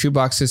people keep shoe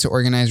boxes to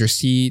organize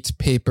receipts,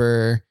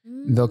 paper.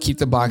 They'll keep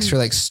the box for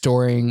like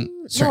storing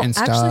certain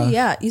stuff. Actually,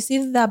 yeah. You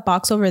see that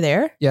box over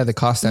there? Yeah, the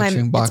cost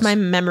action box. It's my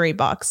memory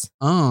box.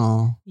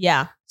 Oh.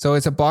 Yeah. So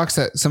it's a box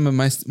that some of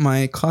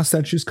my cost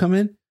statues come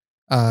in.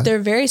 They're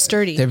very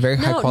sturdy. They're very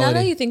high quality. Now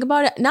that you think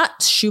about it,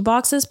 not shoe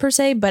boxes per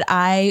se, but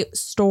I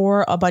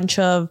store a bunch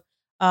of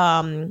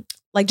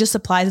like just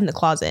supplies in the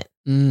closet.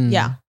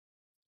 Yeah.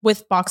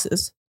 With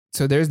boxes.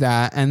 So there's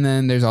that. And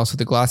then there's also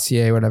the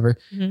Glossier, whatever.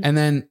 And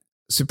then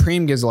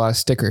Supreme gives a lot of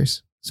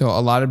stickers. So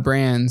a lot of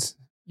brands,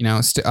 you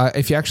know,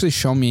 if you actually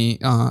show me,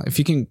 if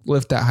you can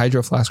lift that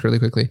hydro flask really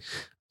quickly,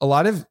 a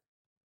lot of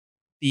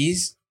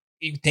these,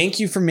 thank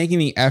you for making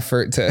the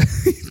effort to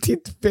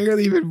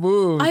barely even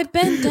move. I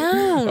bent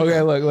down.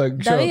 Okay, look.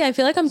 Daddy, I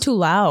feel like I'm too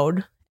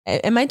loud.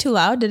 Am I too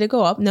loud? Did it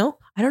go up? No,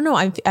 I don't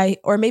know.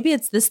 Or maybe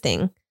it's this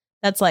thing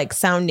that's like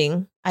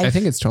sounding. I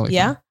think it's totally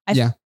fine.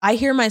 I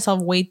hear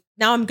myself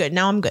now I'm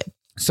good.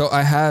 So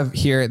I have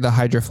here the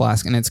Hydro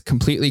Flask and it's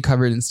completely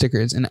covered in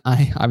stickers. And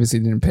I obviously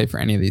didn't pay for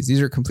any of these. These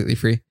are completely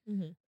free.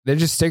 They're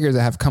just stickers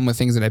that have come with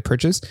things that I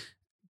purchased.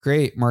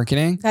 Great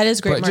marketing. That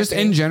is great marketing. But just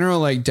in general,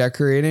 like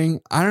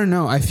decorating, I don't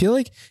know. I feel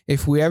like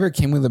if we ever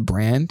came with a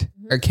brand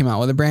or came out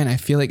with a brand, I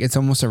feel like it's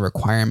almost a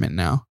requirement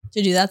now.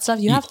 To do that stuff,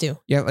 you have to.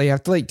 Yeah, you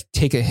have to like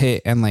take a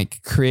hit and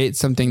like create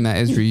something that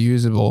is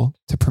reusable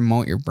to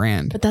promote your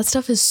brand. But that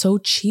stuff is so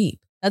cheap.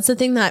 That's the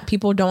thing that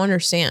people don't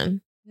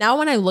understand. Now,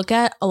 when I look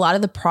at a lot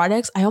of the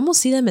products, I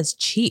almost see them as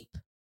cheap.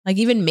 Like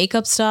even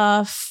makeup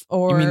stuff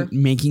or You mean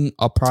making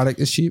a product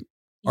is cheap?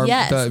 Or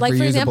yes, the like for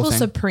reusable example, thing?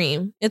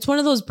 Supreme. It's one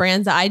of those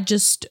brands that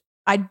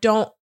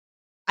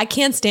I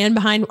can't stand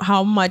behind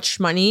how much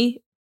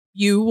money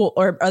you will,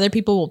 or other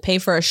people will pay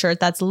for a shirt.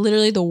 That's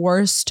literally the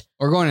worst.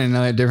 We're going in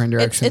another different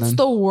direction. It's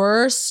the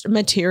worst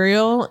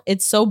material.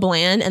 It's so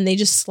bland and they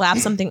just slap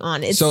something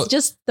on. It's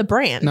just the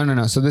brand.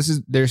 No. So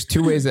there's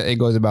two ways that it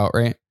goes about,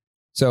 right?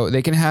 So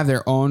they can have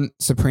their own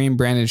Supreme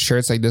branded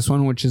shirts like this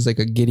one, which is like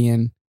a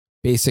Gideon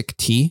basic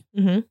tee,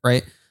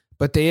 right?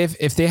 But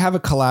if they have a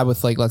collab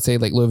with like, let's say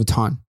like Louis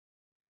Vuitton,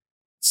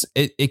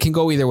 it can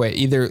go either way.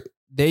 Either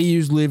they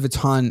use Louis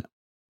Vuitton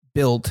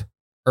build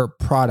or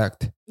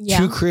product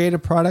to create a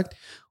product,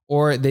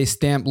 or they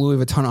stamp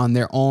Louis Vuitton on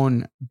their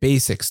own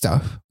basic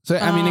stuff. So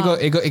I mean,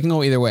 it can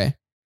go either way,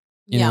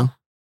 you know,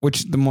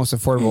 which the most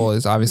affordable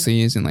is obviously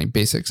using like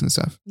basics and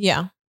stuff.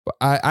 Yeah. But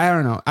I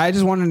don't know. I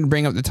just wanted to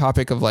bring up the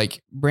topic of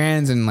like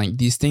brands and like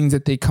these things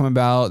that they come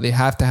about. They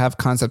have to have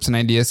concepts and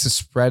ideas to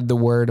spread the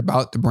word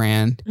about the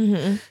brand.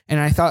 And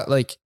I thought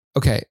like,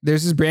 okay,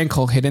 there's this brand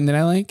called Hidden that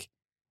I like.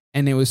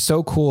 And it was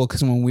so cool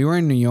because when we were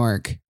in New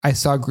York, I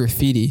saw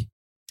graffiti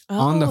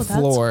on the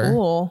floor. That's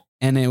cool.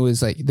 And it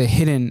was like the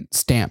Hidden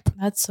stamp.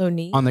 That's so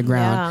neat. On the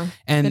ground. Yeah.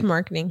 And good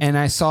marketing. And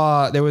I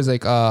saw there was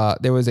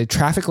a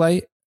traffic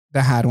light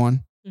that had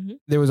one.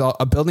 There was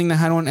a building that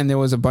had one, and there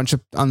was a bunch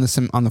of on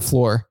the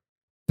floor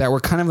that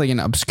were kind of like in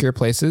obscure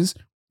places,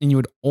 and you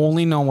would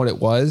only know what it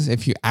was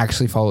if you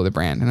actually follow the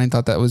brand. And I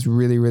thought that was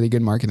really, really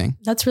good marketing.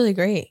 That's really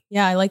great.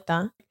 Yeah, I like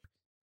that.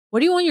 What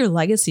do you want your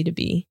legacy to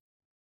be?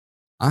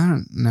 I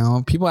don't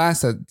know. People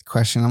ask that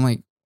question. I'm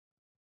like,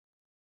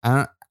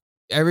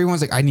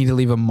 everyone's like, I need to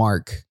leave a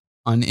mark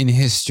in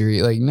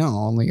history. Like,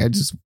 no, like I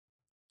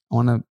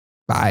want to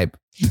vibe.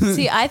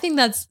 See, I think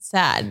that's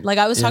sad. Like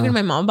I was talking to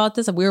my mom about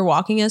this. We were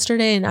walking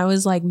yesterday and I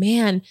was like,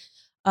 man,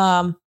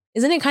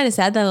 isn't it kind of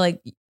sad that like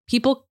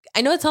people,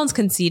 I know it sounds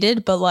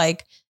conceited, but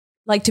like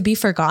to be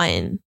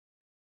forgotten.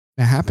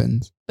 It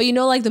happens. But you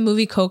know, like the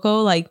movie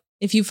Coco, like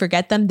if you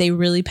forget them, they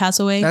really pass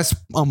away. That's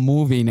a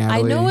movie,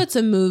 Natalie. I know it's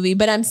a movie,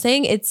 but I'm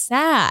saying it's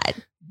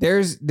sad.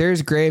 There's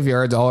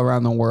graveyards all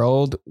around the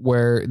world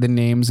where the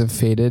names have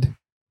faded.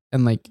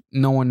 And like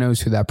no one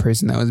knows who that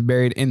person that was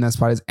buried in that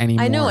spot is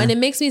anymore. I know. And it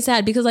makes me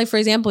sad because like, for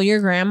example,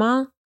 your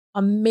grandma,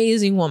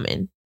 amazing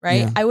woman,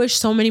 right? Yeah. I wish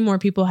so many more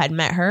people had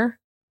met her.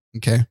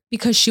 Okay.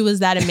 Because she was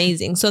that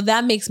amazing. So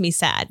that makes me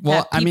sad.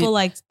 Well, that people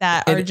like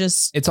that are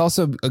just it's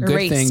also a good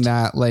erased. Thing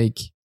that like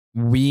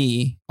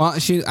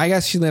I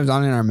guess she lives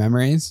on in our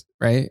memories,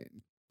 right?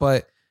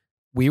 But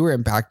we were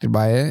impacted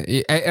by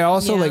it. It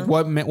also like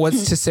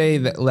what's to say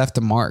that left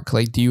a mark?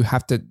 Like, do you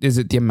have to, is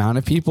it the amount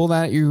of people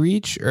that you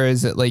reach, or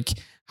is it like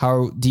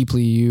how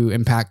deeply you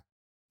impact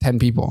 10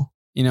 people,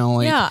 you know?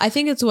 Like, yeah, I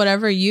think it's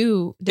whatever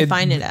you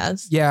define it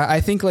as. Yeah.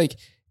 I think like,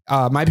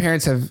 my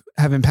parents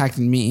have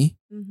impacted me.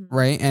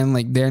 Right. And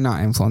like, they're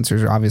not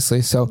influencers,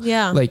 obviously. So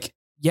like,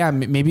 yeah,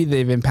 maybe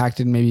they've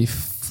impacted maybe,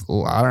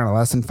 I don't know,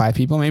 less than 5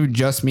 people, maybe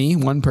just me,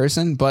 one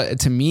person. But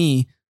to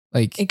me,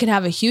 like it could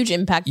have a huge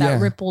impact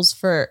that ripples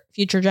for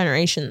future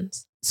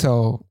generations.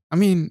 So, I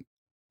mean,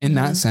 in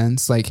that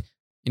sense, like,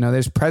 you know,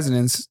 there's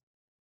presidents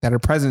that are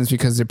presidents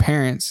because their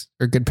parents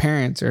are good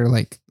parents, or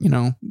like, you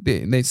know,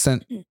 they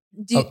sent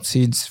up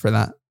seeds for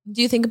that.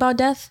 Do you think about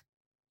death?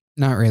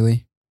 Not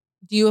really.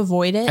 Do you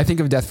avoid it? I think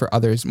of death for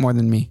others more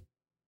than me.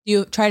 Do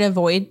you try to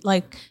avoid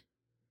like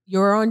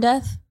your own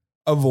death?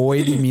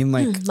 Avoid? You mean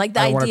like the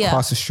I idea want to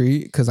cross the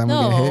street because I'm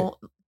going to get hit?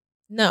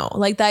 No,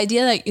 like the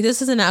idea that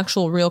this is an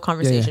actual real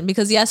conversation.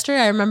 Because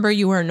yesterday I remember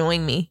you were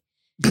annoying me.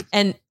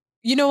 And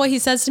you know what he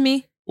says to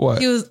me? What?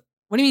 He was,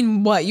 what do you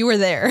mean what? You were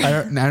there.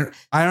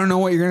 I don't know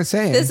what you're going to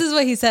say. This is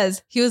what he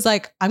says. He was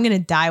like, I'm going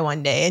to die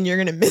one day and you're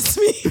going to miss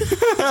me.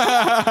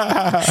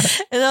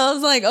 And I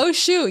was like, oh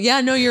shoot.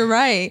 Yeah, no, you're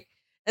right.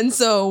 And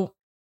so,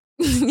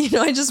 you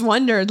know, I just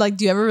wondered, like,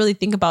 do you ever really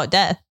think about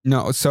death?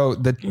 No. So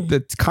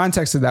the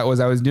context of that was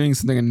I was doing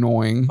something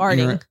annoying.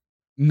 Farting.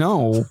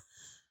 No.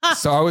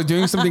 So I was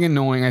doing something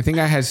annoying. I think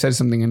I had said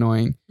something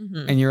annoying.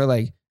 And you were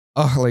like,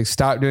 oh, like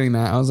stop doing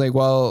that. I was like,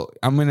 well,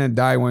 I'm going to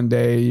die one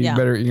day. You're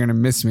going to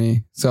miss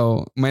me.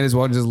 So might as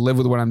well just live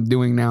with what I'm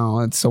doing now.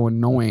 It's so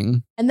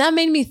annoying. And that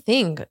made me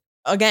think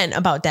again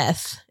about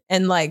death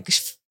and like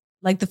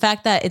the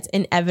fact that it's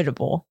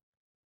inevitable.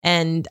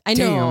 And I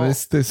know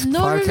this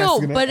no,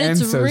 but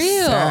it's so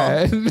real.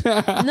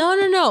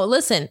 No.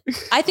 Listen,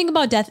 I think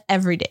about death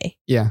every day.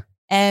 Yeah.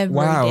 Every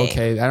day.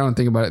 Okay. I don't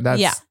think about it.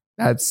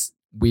 That's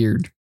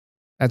weird.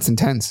 That's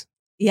intense.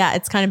 Yeah,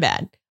 it's kind of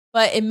bad.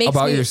 But it makes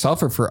about me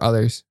yourself or for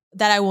others?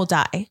 That I will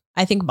die.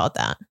 I think about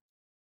that.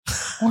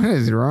 What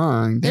is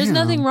wrong? There's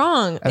nothing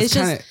wrong. That's it's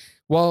just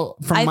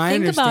from my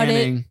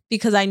understanding, about it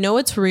because I know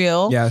it's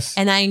real. Yes.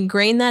 And I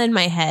ingrain that in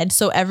my head.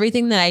 So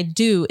everything that I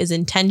do is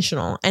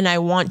intentional and I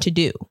want to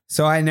do.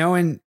 So I know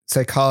in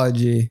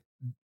psychology,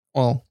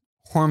 well,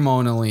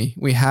 hormonally,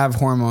 we have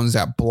hormones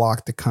that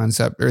block the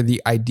concept or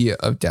the idea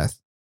of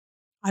death.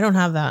 I don't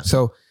have that.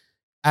 So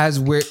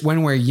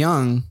when we're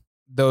young,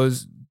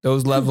 those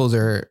levels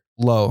are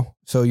low.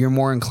 So you're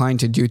more inclined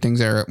to do things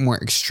that are more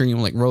extreme,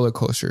 like roller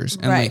coasters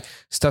and like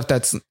stuff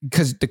that's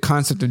because the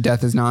concept of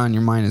death is not on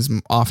your mind as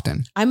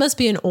often. I must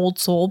be an old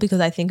soul because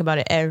I think about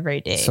it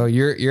every day. So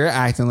you're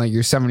acting like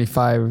you're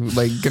 75,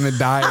 like gonna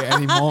die at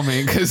any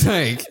moment. Cause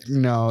like,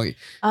 no.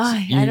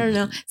 I don't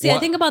know. See, I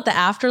think about the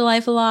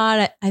afterlife a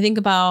lot. I think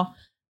about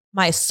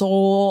my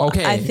soul.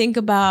 Okay. I think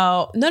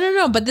about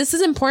no, but this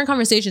is important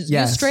conversations.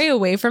 Yes. You stray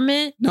away from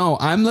it. No,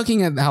 I'm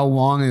looking at how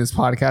long this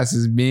podcast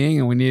is being,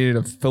 and we needed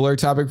a filler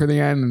topic for the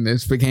end, and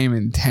this became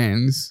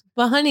intense.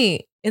 But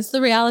honey, it's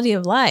the reality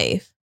of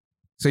life.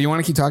 So you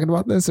want to keep talking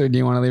about this, or do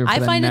you want to leave it for I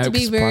the find it next to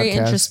be very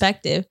podcast?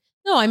 introspective.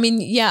 No, I mean,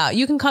 yeah,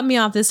 you can cut me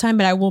off this time,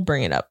 but I will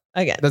bring it up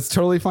again. That's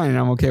totally fine, and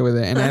I'm okay with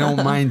it. And I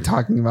don't mind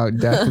talking about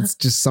death. It's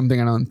just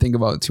something I don't think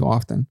about too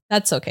often.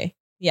 That's okay.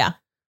 Yeah.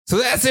 So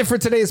that's it for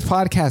today's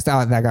podcast.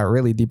 Oh, that got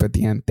really deep at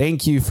the end.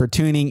 Thank you for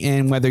tuning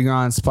in, whether you're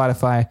on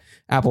Spotify,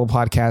 Apple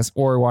Podcasts,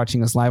 or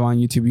watching us live on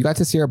YouTube. You got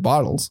to see our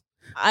bottles.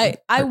 I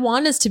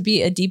want us to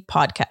be a deep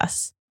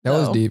podcast. That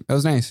was deep. That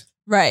was nice.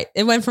 Right.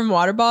 It went from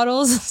water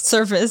bottles,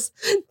 surface,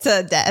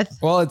 to death.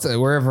 Well,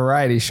 we're a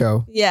variety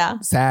show. Yeah.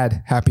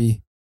 Sad,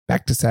 happy,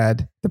 back to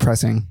sad,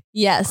 depressing.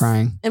 Yes.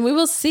 Crying. And we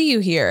will see you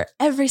here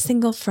every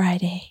single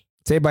Friday.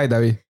 Say bye,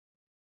 Debbie.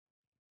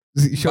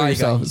 Show Bye,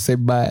 yourself. guys. Say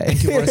bye.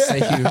 Thank you for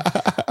staying here.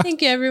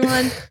 Thank you,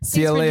 everyone.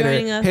 See you later.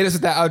 Hit us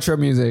with that outro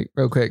music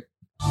real quick.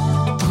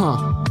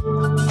 Huh.